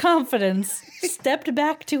lost confidence, stepped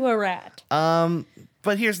back to a rat.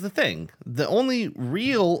 But here's the thing. The only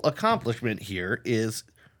real accomplishment here is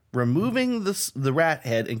removing the rat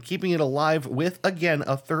head and keeping it alive with, again,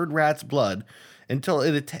 a third rat's blood, until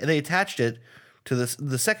they attached it to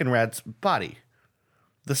the second rat's body.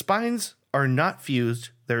 The spines are not fused.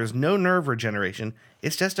 There is no nerve regeneration.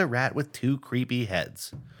 It's just a rat with 2 creepy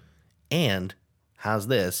heads. And, how's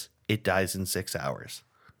this? It dies in 6 hours.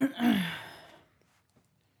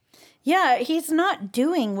 Yeah, he's not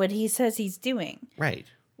doing what he says he's doing. Right.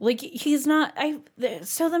 Like, he's not...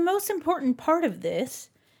 So the most important part of this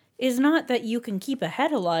is not that you can keep a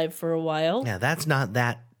head alive for a while. Yeah, that's not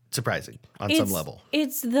that surprising on some level.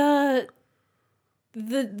 It's the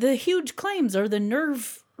huge claims are the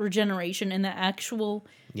nerve regeneration and the actual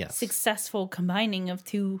successful combining of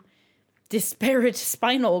 2 disparate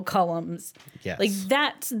spinal columns. Yes. Like,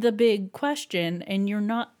 that's the big question, and you're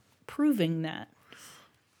not proving that.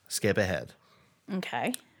 Skip ahead.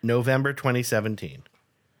 Okay. November 2017.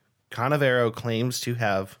 Canavero claims to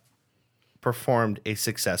have performed a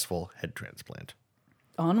successful head transplant.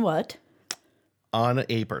 On what? On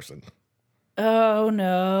a person. Oh,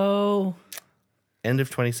 no. End of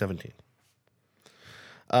 2017.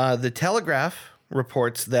 The Telegraph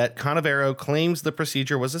reports that Canavero claims the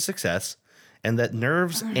procedure was a success and that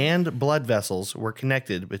nerves and blood vessels were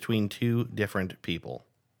connected between 2 different people.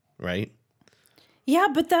 Right? Yeah,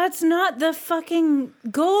 but that's not the fucking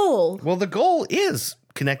goal. Well, the goal is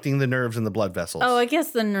connecting the nerves and the blood vessels. Oh, I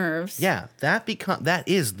guess the nerves. Yeah, that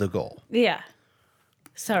is the goal. Yeah.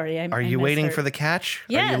 Sorry, I Are you waiting for the catch?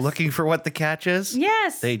 Yes. Are you looking for what the catch is?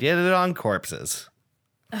 Yes. They did it on corpses.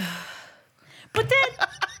 But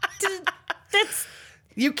that's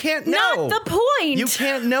You can't know. not the point. You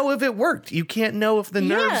can't know if it worked. You can't know if the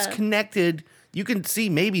nerves connected. You can see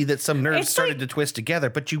maybe that some nerves started to twist together,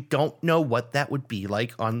 but you don't know what that would be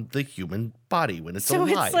like on the human body when it's alive.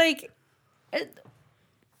 So it's like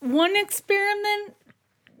one experiment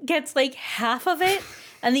gets like half of it,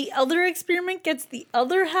 and the other experiment gets the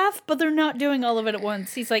other half, but they're not doing all of it at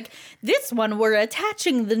once. He's like, this one, we're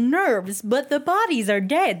attaching the nerves, but the bodies are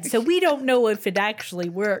dead, so we don't know if it actually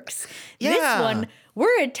works. Yeah. This one,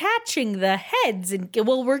 we're attaching the heads, and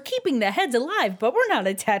well, we're keeping the heads alive, but we're not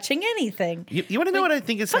attaching anything. You want to know what I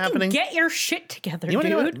think is happening? Get your shit together, You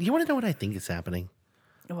dude. want to know what I think is happening?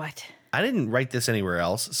 What? I didn't write this anywhere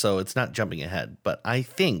else, so it's not jumping ahead. But I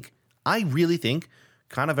really think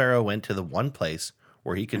Canavero went to the one place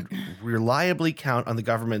where he could reliably count on the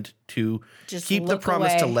government to Just keep the look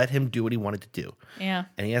promise to away. let him do what he wanted to do. Yeah.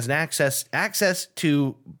 And he has an access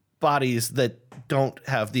to bodies that don't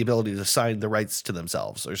have the ability to sign the rights to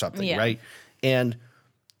themselves or something, right? And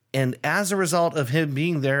as a result of him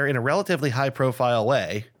being there in a relatively high profile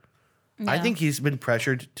way, I think he's been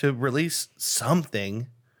pressured to release something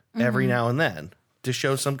every now and then to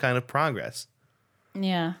show some kind of progress.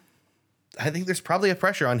 Yeah. I think there's probably a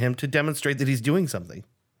pressure on him to demonstrate that he's doing something,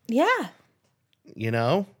 Yeah. you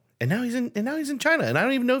know? And now he's in China, and I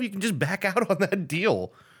don't even know if you can just back out on that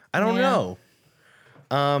deal. I don't know.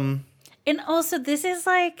 And also, this is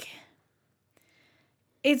like,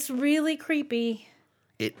 it's really creepy.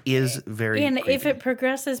 It is very And creepy. if it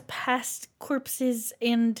progresses past corpses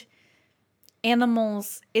and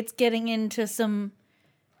animals, it's getting into some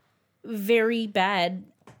very bad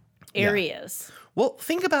areas. Well,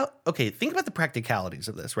 think about the practicalities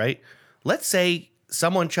of this, right? Let's say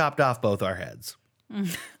someone chopped off both our heads,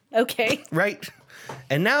 Okay. right?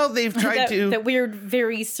 And now they've tried that weird,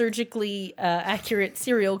 very surgically accurate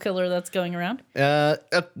serial killer that's going around.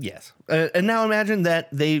 yes. And now imagine that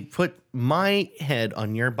they put my head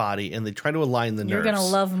on your body and they try to align the nerves. You're going to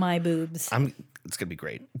love my boobs. It's going to be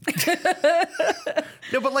great.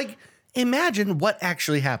 No, but like, imagine what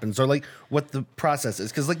actually happens or like what the process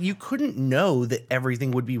is. Because like you couldn't know that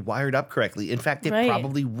everything would be wired up correctly. In fact, it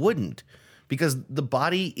probably wouldn't because the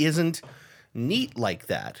body isn't neat like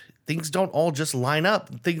that. Things don't all just line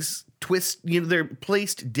up. Things twist, they're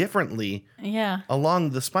placed differently along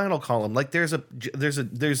the spinal column. Like we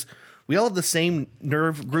all have the same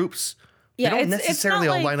nerve groups. Yeah, they don't necessarily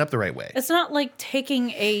all like, line up the right way. It's not like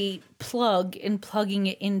taking a plug and plugging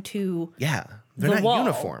it into they're the not wall.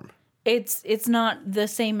 uniform. It's not the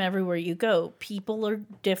same everywhere you go. People are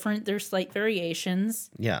different. There's slight variations.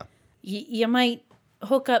 Yeah. You might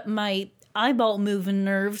hook up my eyeball moving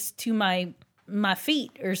nerves to my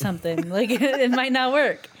feet or something. Like it might not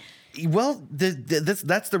work. Well,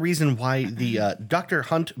 that's the reason why the Dr.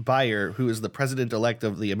 Hunt Beyer, who is the president-elect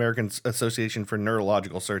of the American Association for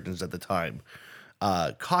Neurological Surgeons at the time,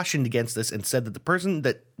 cautioned against this and said that the person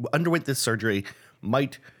that underwent this surgery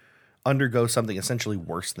might undergo something essentially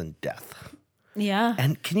worse than death. Yeah.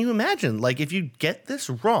 And can you imagine, like, if you get this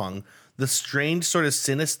wrong, the strange sort of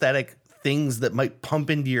synesthetic things that might pump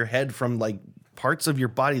into your head from, like, parts of your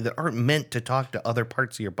body that aren't meant to talk to other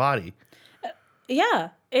parts of your body. Yeah.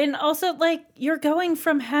 And also, like, you're going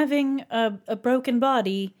from having a broken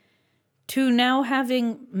body to now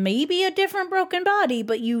having maybe a different broken body,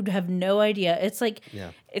 but you'd have no idea. It's like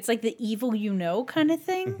it's like the evil kind of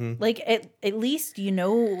thing. Mm-hmm. Like at least you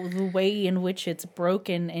know the way in which it's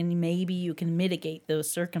broken, and maybe you can mitigate those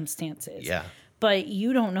circumstances. Yeah. But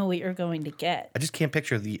you don't know what you're going to get. I just can't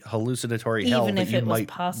picture the hallucinatory hell Even that if you it was might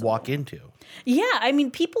possible. walk into. Yeah, I mean,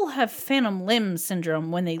 people have phantom limb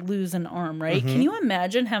syndrome when they lose an arm, right? Can you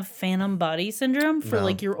imagine have phantom body syndrome for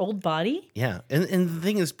like your old body? Yeah, and the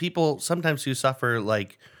thing is, people sometimes who suffer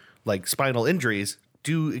like spinal injuries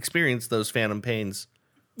do experience those phantom pains.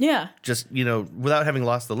 Yeah, Just without having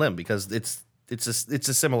lost the limb, because it's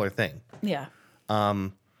a similar thing. yeah.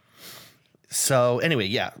 So anyway,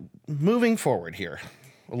 yeah, moving forward here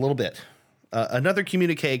a little bit. Another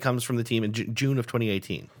communique comes from the team in June of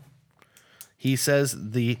 2018. He says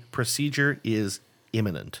the procedure is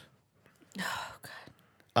imminent. Oh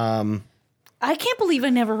God. I can't believe I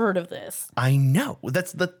never heard of this. I know.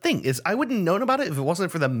 That's the thing, is I wouldn't have known about it if it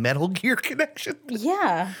wasn't for the Metal Gear connection.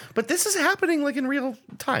 Yeah. But this is happening like in real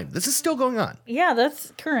time. This is still going on. Yeah,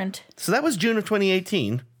 that's current. So that was June of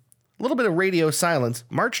 2018. A little bit of radio silence.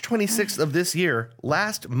 March 26th of this year,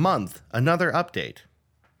 last month, another update.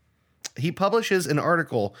 He publishes an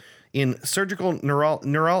article in Surgical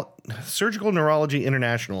Neurology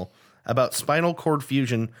International about spinal cord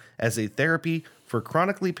fusion as a therapy for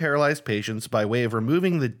chronically paralyzed patients by way of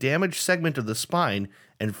removing the damaged segment of the spine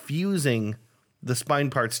and fusing the spine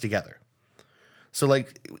parts together. So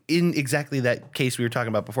like in exactly that case we were talking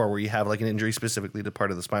about before, where you have like an injury specifically to part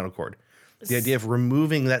of the spinal cord, the idea of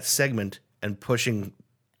removing that segment and pushing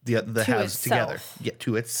the halves together,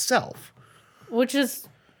 to itself, which is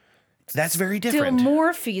that's very still different.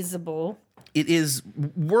 more feasible. It is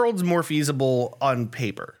worlds more feasible on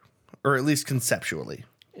paper, or at least conceptually.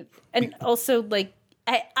 And also, like,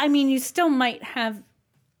 I mean, you still might have.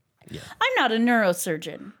 Yeah. I'm not a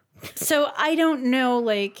neurosurgeon, so I don't know,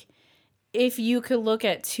 like, if you could look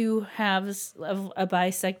at two halves of a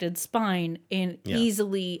bisected spine and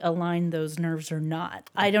easily align those nerves or not.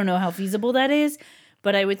 I don't know how feasible that is,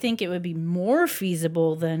 but I would think it would be more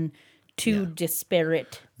feasible than two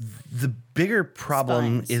disparate. The bigger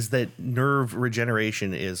problem spines. is that nerve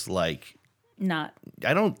regeneration is like Not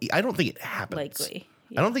I don't think it happens. likely.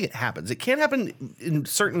 I don't think it happens. It can happen in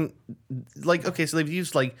certain, like, okay, so they've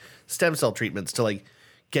used like stem cell treatments to like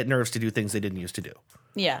get nerves to do things they didn't used to do.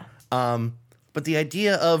 Yeah. But the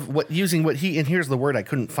idea of and here's the word I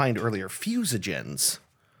couldn't find earlier, fusogens.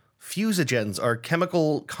 Fusogens are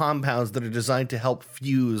chemical compounds that are designed to help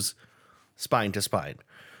fuse spine to spine.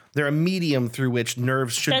 They're a medium through which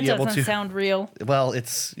nerves should That be able to. doesn't sound real. Well, it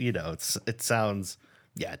sounds, it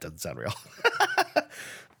doesn't sound real.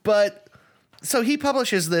 But so he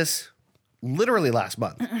publishes this literally last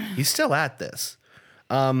month. He's still at this.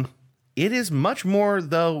 It is much more,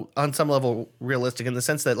 though, on some level realistic in the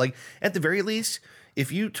sense that, like, at the very least,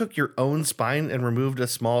 if you took your own spine and removed a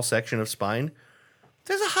small section of spine,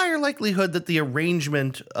 there's a higher likelihood that the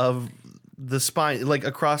arrangement of the spine, like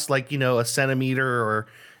across, like, a centimeter or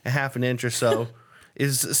a half an inch or so,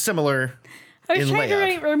 is similar. I was trying to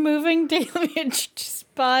layout. write removing damaged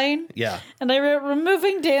spine. Yeah. And I wrote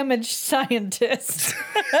removing damaged scientist.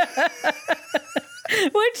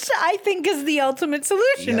 Which I think is the ultimate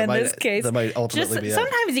solution in this case. That might ultimately be it.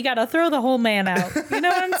 Sometimes you gotta throw the whole man out. You know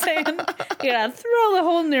what I'm saying? You gotta throw the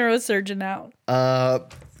whole neurosurgeon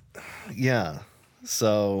out. Yeah.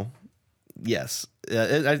 So, yes.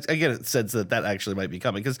 I get a sense that actually might be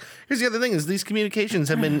coming. Because here's the other thing is these communications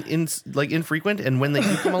have been infrequent. And when they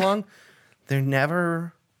do come along, they're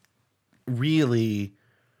never really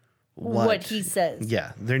what he says.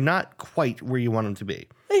 Yeah. They're not quite where you want them to be.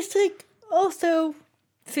 I think also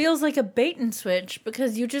feels like a bait and switch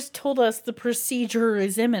because you just told us the procedure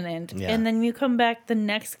is imminent. Yeah. And then you come back, the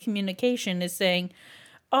next communication is saying,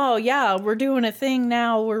 oh, yeah, we're doing a thing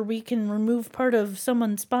now where we can remove part of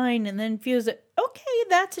someone's spine and then fuse it. Okay,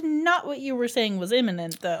 that's not what you were saying was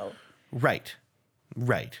imminent, though. Right.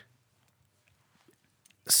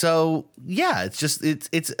 So, yeah,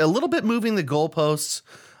 it's a little bit moving the goalposts,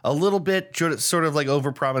 a little bit sort of like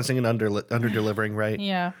over-promising and under-delivering, right?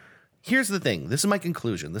 Yeah. Here's the thing. This is my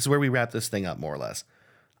conclusion. This is where we wrap this thing up, more or less.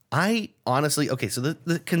 I honestly, okay, so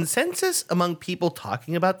the consensus among people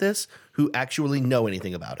talking about this who actually know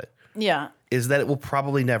anything about it Yeah. is that it will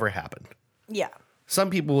probably never happen. Yeah. Some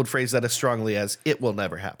people would phrase that as strongly as it will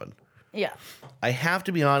never happen. Yeah. I have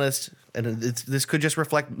to be honest, and this could just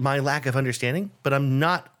reflect my lack of understanding, but I'm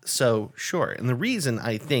not so sure. And the reason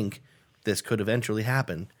I think this could eventually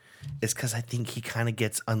happen is because I think he kind of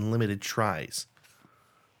gets unlimited tries.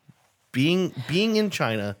 being in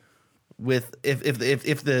China with if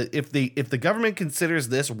the government considers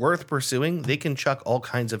this worth pursuing, they can chuck all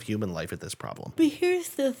kinds of human life at this problem. But here's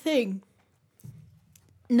the thing.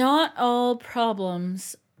 Not all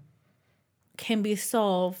problems can be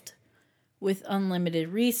solved with unlimited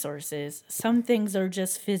resources. Some things are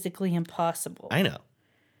just physically impossible. I know.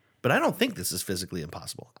 But I don't think this is physically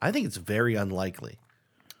impossible. I think it's very unlikely.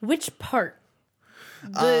 Which part?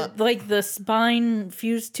 Like the spine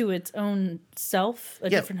fused to its own self, a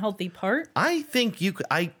different healthy part? I think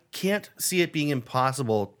I can't see it being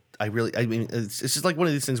impossible. I mean, it's just like one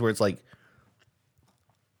of these things where it's like,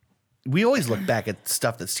 we always look back at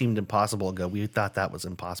stuff that seemed impossible and go, we thought that was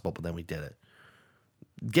impossible, but then we did it.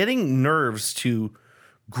 Getting nerves to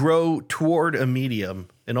grow toward a medium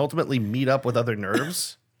and ultimately meet up with other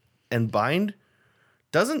nerves and bind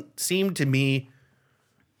doesn't seem to me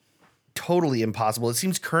totally impossible. It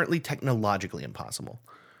seems currently technologically impossible.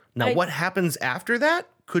 Now, what happens after that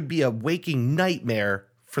could be a waking nightmare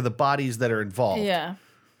for the bodies that are involved. Yeah.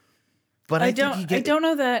 But I don't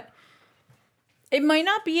know that it might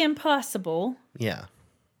not be impossible. Yeah.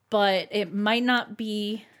 But it might not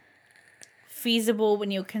be feasible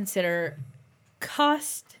when you consider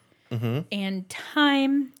cost and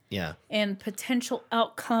time and potential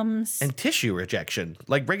outcomes. And tissue rejection,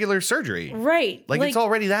 like regular surgery. Right. Like it's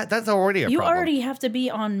already that's already a problem. You already have to be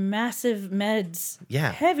on massive meds,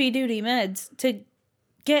 heavy duty meds to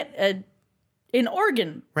get an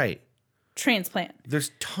organ transplant.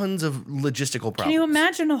 There's tons of logistical problems. Can you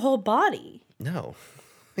imagine a whole body? No.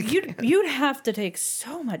 You'd have to take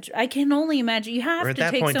so much. I can only imagine. You have to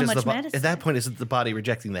take so much medicine. At that point, is it the body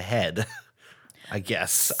rejecting the head? I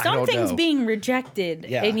guess. Something's being rejected,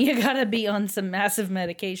 and you gotta be on some massive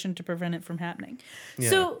medication to prevent it from happening. Yeah.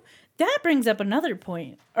 So that brings up another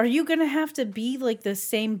point. Are you gonna have to be like the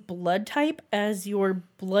same blood type as your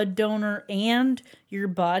blood donor and your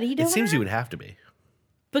body donor? It seems you would have to be.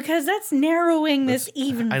 Because that's narrowing this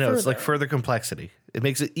even further. I know, it's like further complexity. It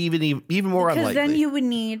makes it even more unlikely. Because then you would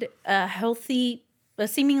need a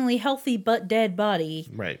seemingly healthy but dead body.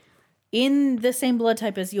 Right. In the same blood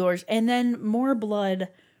type as yours, and then more blood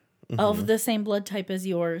of the same blood type as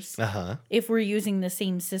yours. If we're using the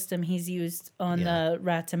same system he's used on the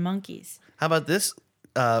rats and monkeys. How about this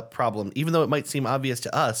problem? Even though it might seem obvious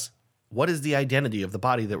to us, what is the identity of the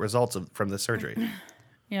body that results from this surgery?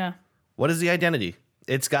 Yeah. What is the identity?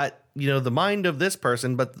 It's got, the mind of this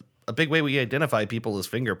person, but a big way we identify people is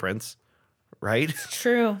fingerprints, right?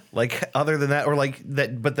 True. Like, other than that, or like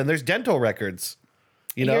that, but then there's dental records,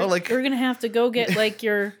 you're going to have to go get like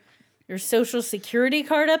your social security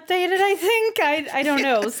card updated, I think. I don't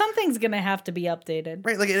know. Something's going to have to be updated.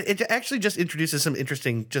 Right. Like, it actually just introduces some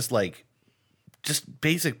interesting, just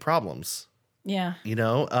basic problems. Yeah.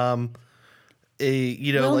 My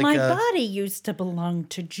body used to belong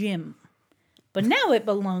to Jim. But now it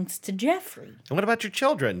belongs to Jeffrey. And what about your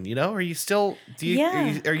children? Are you still?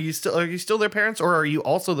 Are you still their parents, or are you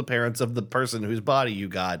also the parents of the person whose body you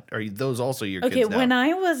got? Are those also your kids now? Okay, when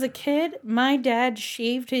I was a kid, my dad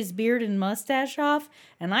shaved his beard and mustache off,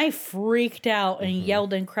 and I freaked out and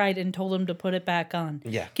yelled and cried and told him to put it back on.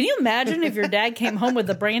 Yeah. Can you imagine if your dad came home with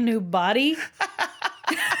a brand new body?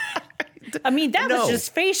 I mean, that was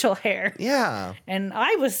just facial hair. Yeah. And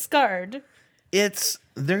I was scarred.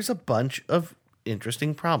 There's a bunch of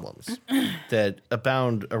interesting problems that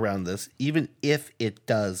abound around this, even if it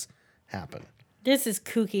does happen. This is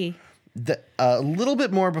kooky. A little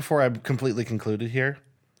bit more before I'm completely concluded here.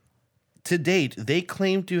 To date, they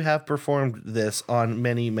claim to have performed this on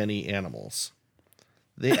many, many animals.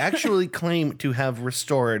 They actually claim to have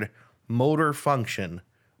restored motor function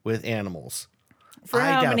with animals. For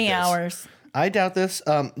how many hours? I doubt this.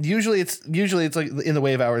 Usually it's like in the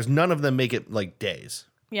way of hours. None of them make it like days.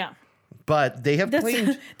 Yeah. But they have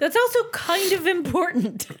claimed that's also kind of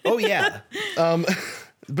important. Oh yeah,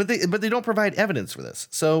 but they don't provide evidence for this.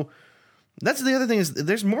 So that's the other thing, is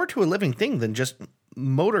there's more to a living thing than just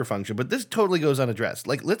motor function. But this totally goes unaddressed.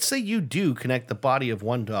 Like, let's say you do connect the body of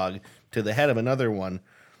one dog to the head of another one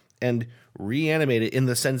and reanimate it in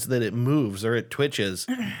the sense that it moves or it twitches.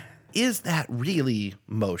 Is that really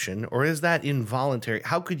motion, or is that involuntary?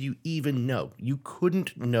 How could you even know? You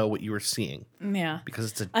couldn't know what you were seeing. Yeah. Because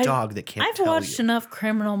it's a dog that can't tell you. I've watched enough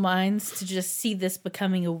Criminal Minds to just see this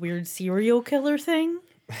becoming a weird serial killer thing.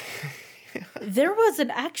 There was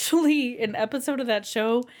actually an episode of that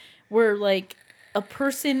show where, like, a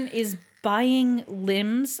person is buying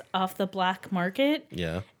limbs off the black market.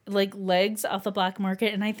 Yeah. Like, legs off the black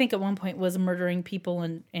market. And I think at one point was murdering people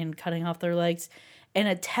and cutting off their legs. And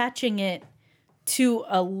attaching it to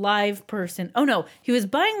a live person. Oh, no. He was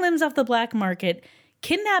buying limbs off the black market,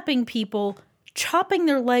 kidnapping people, chopping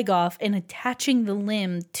their leg off, and attaching the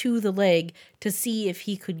limb to the leg to see if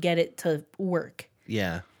he could get it to work.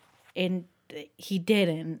 Yeah. And he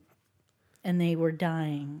didn't. And they were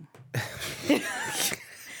dying.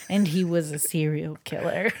 And he was a serial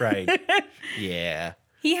killer. Right. Yeah.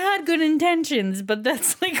 He had good intentions, but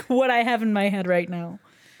that's like what I have in my head right now.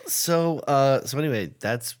 So anyway,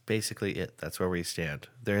 that's basically it. That's where we stand.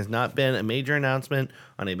 There has not been a major announcement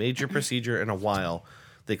on a major procedure in a while.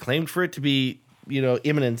 They claimed for it to be,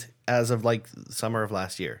 imminent as of like summer of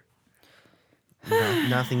last year. No,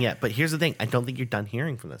 nothing yet. But here's the thing. I don't think you're done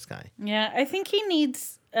hearing from this guy. Yeah, I think he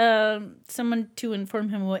needs someone to inform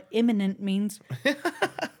him what imminent means.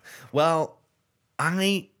 Well,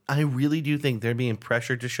 I really do think they're being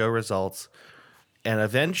pressured to show results. And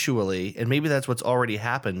eventually, and maybe that's what's already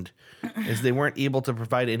happened, is they weren't able to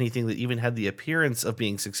provide anything that even had the appearance of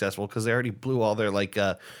being successful because they already blew all their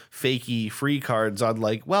fakey free cards on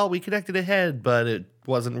we connected a head, but it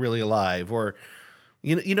wasn't really alive, or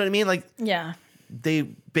you know what I mean? Yeah. They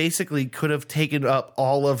basically could have taken up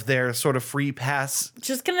all of their sort of free pass.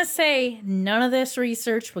 Just gonna say, none of this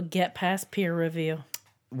research would get past peer review.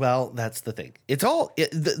 Well, that's the thing. It's all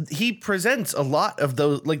he presents a lot of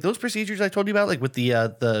those procedures I told you about, with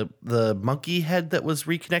the monkey head that was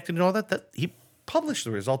reconnected and all that. That he published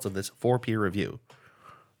the results of this for peer review.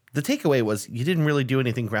 The takeaway was you didn't really do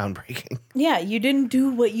anything groundbreaking. Yeah, you didn't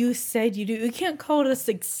do what you said you do. You can't call it a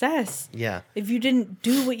success. Yeah. If you didn't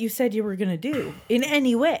do what you said you were gonna do in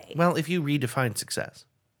any way. Well, if you redefine success,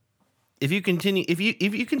 if you continue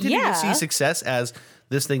Yeah. to see success as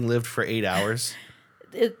this thing lived for 8 hours.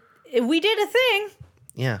 We did a thing,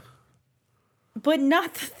 Yeah. but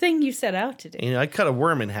not the thing you set out to do. I cut a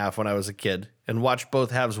worm in half when I was a kid and watched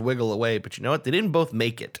both halves wiggle away. But you know what? They didn't both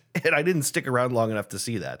make it. And I didn't stick around long enough to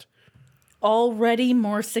see that. Already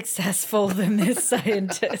more successful than this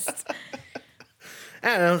scientist.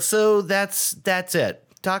 I don't know. So that's it.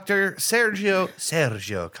 Dr. Sergio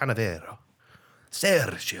Canavero.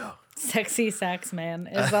 Sergio. Sexy sax man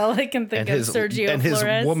is all I can think And of. his, Sergio and his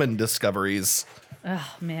Flores. woman discoveries.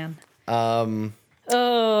 Oh man. Oh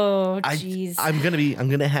jeez. I'm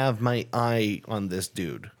gonna have my eye on this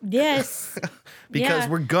dude. Yes. Because Yeah.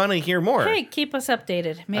 we're gonna hear more. Hey, keep us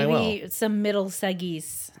updated. Maybe some middle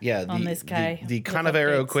seggies. On this guy. The with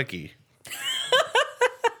Canavero updates. quickie.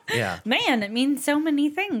 Yeah. Man, it means so many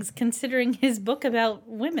things considering his book about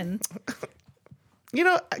women.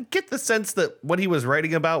 I get the sense that what he was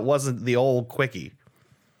writing about wasn't the old quickie.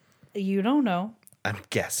 You don't know. I'm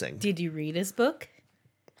guessing. Did you read his book?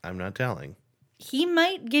 I'm not telling. He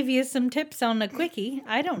might give you some tips on a quickie.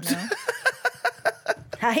 I don't know.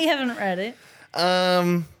 I haven't read it.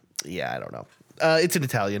 Yeah, I don't know. It's in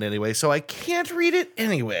Italian anyway, so I can't read it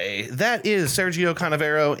anyway. That is Sergio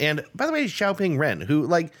Canavero, and by the way, Xiaoping Ren, who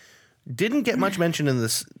didn't get much mention in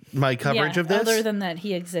my coverage of this. Other than that,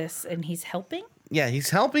 he exists and he's helping. Yeah, he's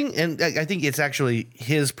helping, and I think it's actually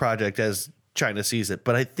his project as China sees it.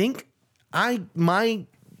 But I think my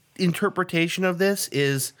interpretation of this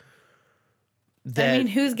is that... I mean,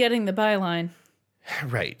 who's getting the byline?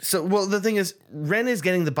 Right. So, well, the thing is, Ren is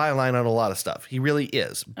getting the byline on a lot of stuff. He really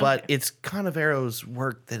is. But it's Canavero's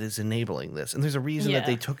work that is enabling this. And there's a reason that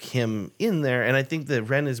they took him in there. And I think that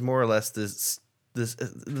Ren is more or less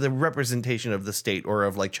the representation of the state or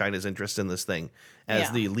of China's interest in this thing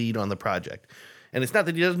as the lead on the project. And it's not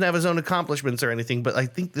that he doesn't have his own accomplishments or anything, but I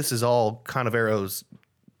think this is all Canavero's,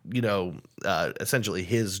 essentially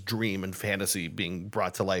his dream and fantasy being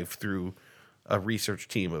brought to life through a research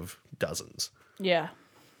team of dozens. Yeah.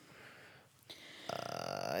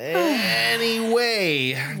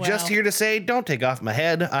 Anyway, just here to say, don't take off my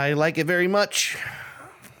head. I like it very much.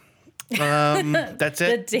 That's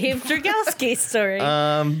The it. Dave Dragowski story.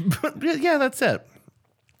 Yeah, that's it.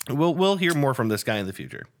 We'll hear more from this guy in the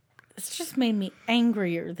future. This just made me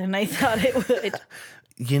angrier than I thought it would.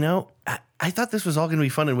 I thought this was all going to be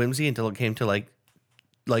fun and whimsy until it came to like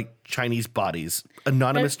Chinese bodies,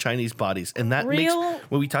 anonymous Chinese bodies, and that makes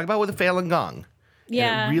when we talk about with the Falun Gong.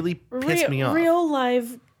 Yeah, it really pissed me off. Real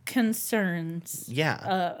live concerns.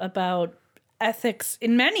 Yeah, about ethics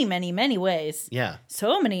in many, many, many ways. Yeah,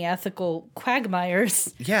 so many ethical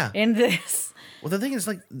quagmires. Yeah, in this. Well, the thing is,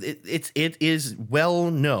 it is well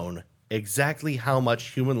known exactly how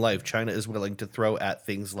much human life China is willing to throw at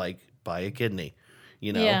things like buy a kidney,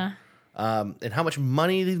 Yeah. And how much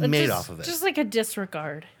money they've made off of it. Just like a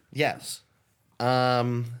disregard. Yes.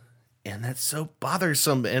 And that's so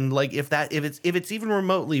bothersome. And if it's even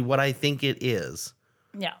remotely what I think it is.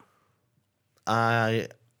 Yeah. I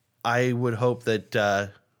would hope that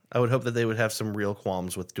they would have some real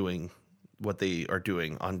qualms with doing what they are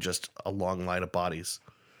doing on just a long line of bodies.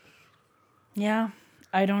 Yeah,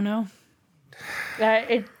 I don't know.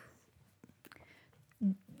 I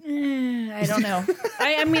don't know.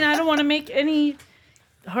 I mean, I don't want to make any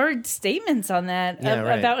hard statements on that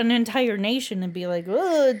about an entire nation and be like,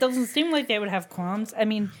 oh, it doesn't seem like they would have qualms. I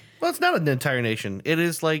mean, well, it's not an entire nation. It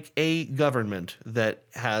is like a government that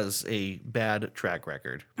has a bad track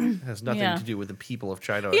record. It has nothing to do with the people of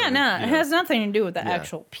China. Yeah, it has nothing to do with the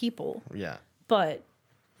actual people. Yeah. But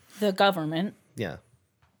the government. Yeah.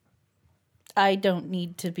 I don't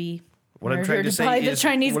need to be what I'm trying to say by is the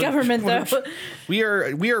Chinese government, though. We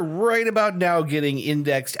are right about now getting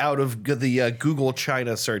indexed out of the Google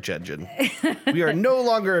China search engine. We are no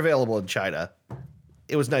longer available in China.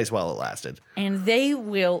 It was nice while it lasted. And they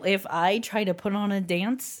will, if I try to put on a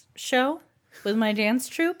dance show with my dance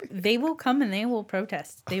troupe, they will come and they will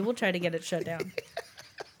protest. They will try to get it shut down.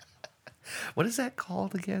 What is that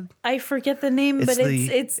called again? I forget the name, but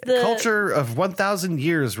it's the Culture of 1,000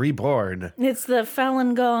 Years Reborn. It's the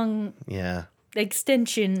Falun Gong Yeah.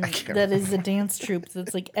 extension that is a dance troupe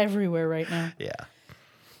that's like everywhere right now. Yeah.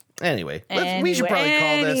 Anyway, we should probably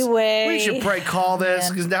call this. We should probably call this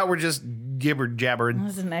because now we're just gibber jabbering. It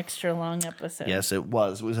was an extra long episode. Yes, it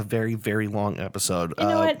was. It was a very, very long episode. You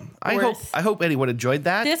know what? I hope anyone enjoyed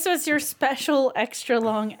that. This was your special extra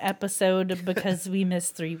long episode because we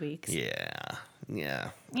missed 3 weeks. Yeah.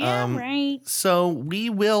 Yeah, right. So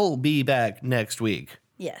we will be back next week.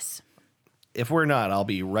 Yes. If we're not, I'll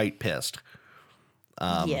be right pissed.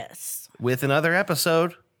 Yes. With another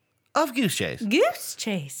episode of Goose Chase. Goose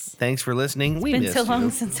Chase. Thanks for listening. We missed you. It's been so long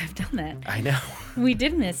since I've done that. I know. We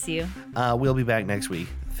did miss you. We'll be back next week.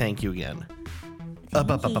 Thank you again. Bye.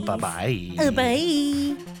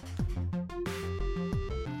 Bye.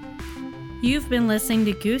 You've been listening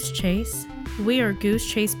to Goose Chase. We are Goose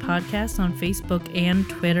Chase Podcast on Facebook and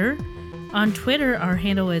Twitter. On Twitter, our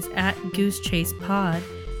handle is @GooseChasePod,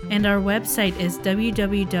 and our website is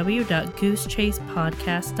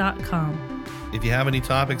www.goosechasepodcast.com. If you have any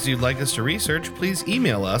topics you'd like us to research, please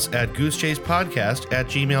email us at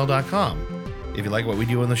goosechasepodcast@gmail.com. If you like what we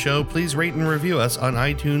do on the show, please rate and review us on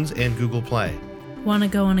iTunes and Google Play. Want to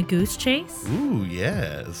go on a goose chase? Ooh,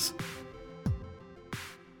 yes.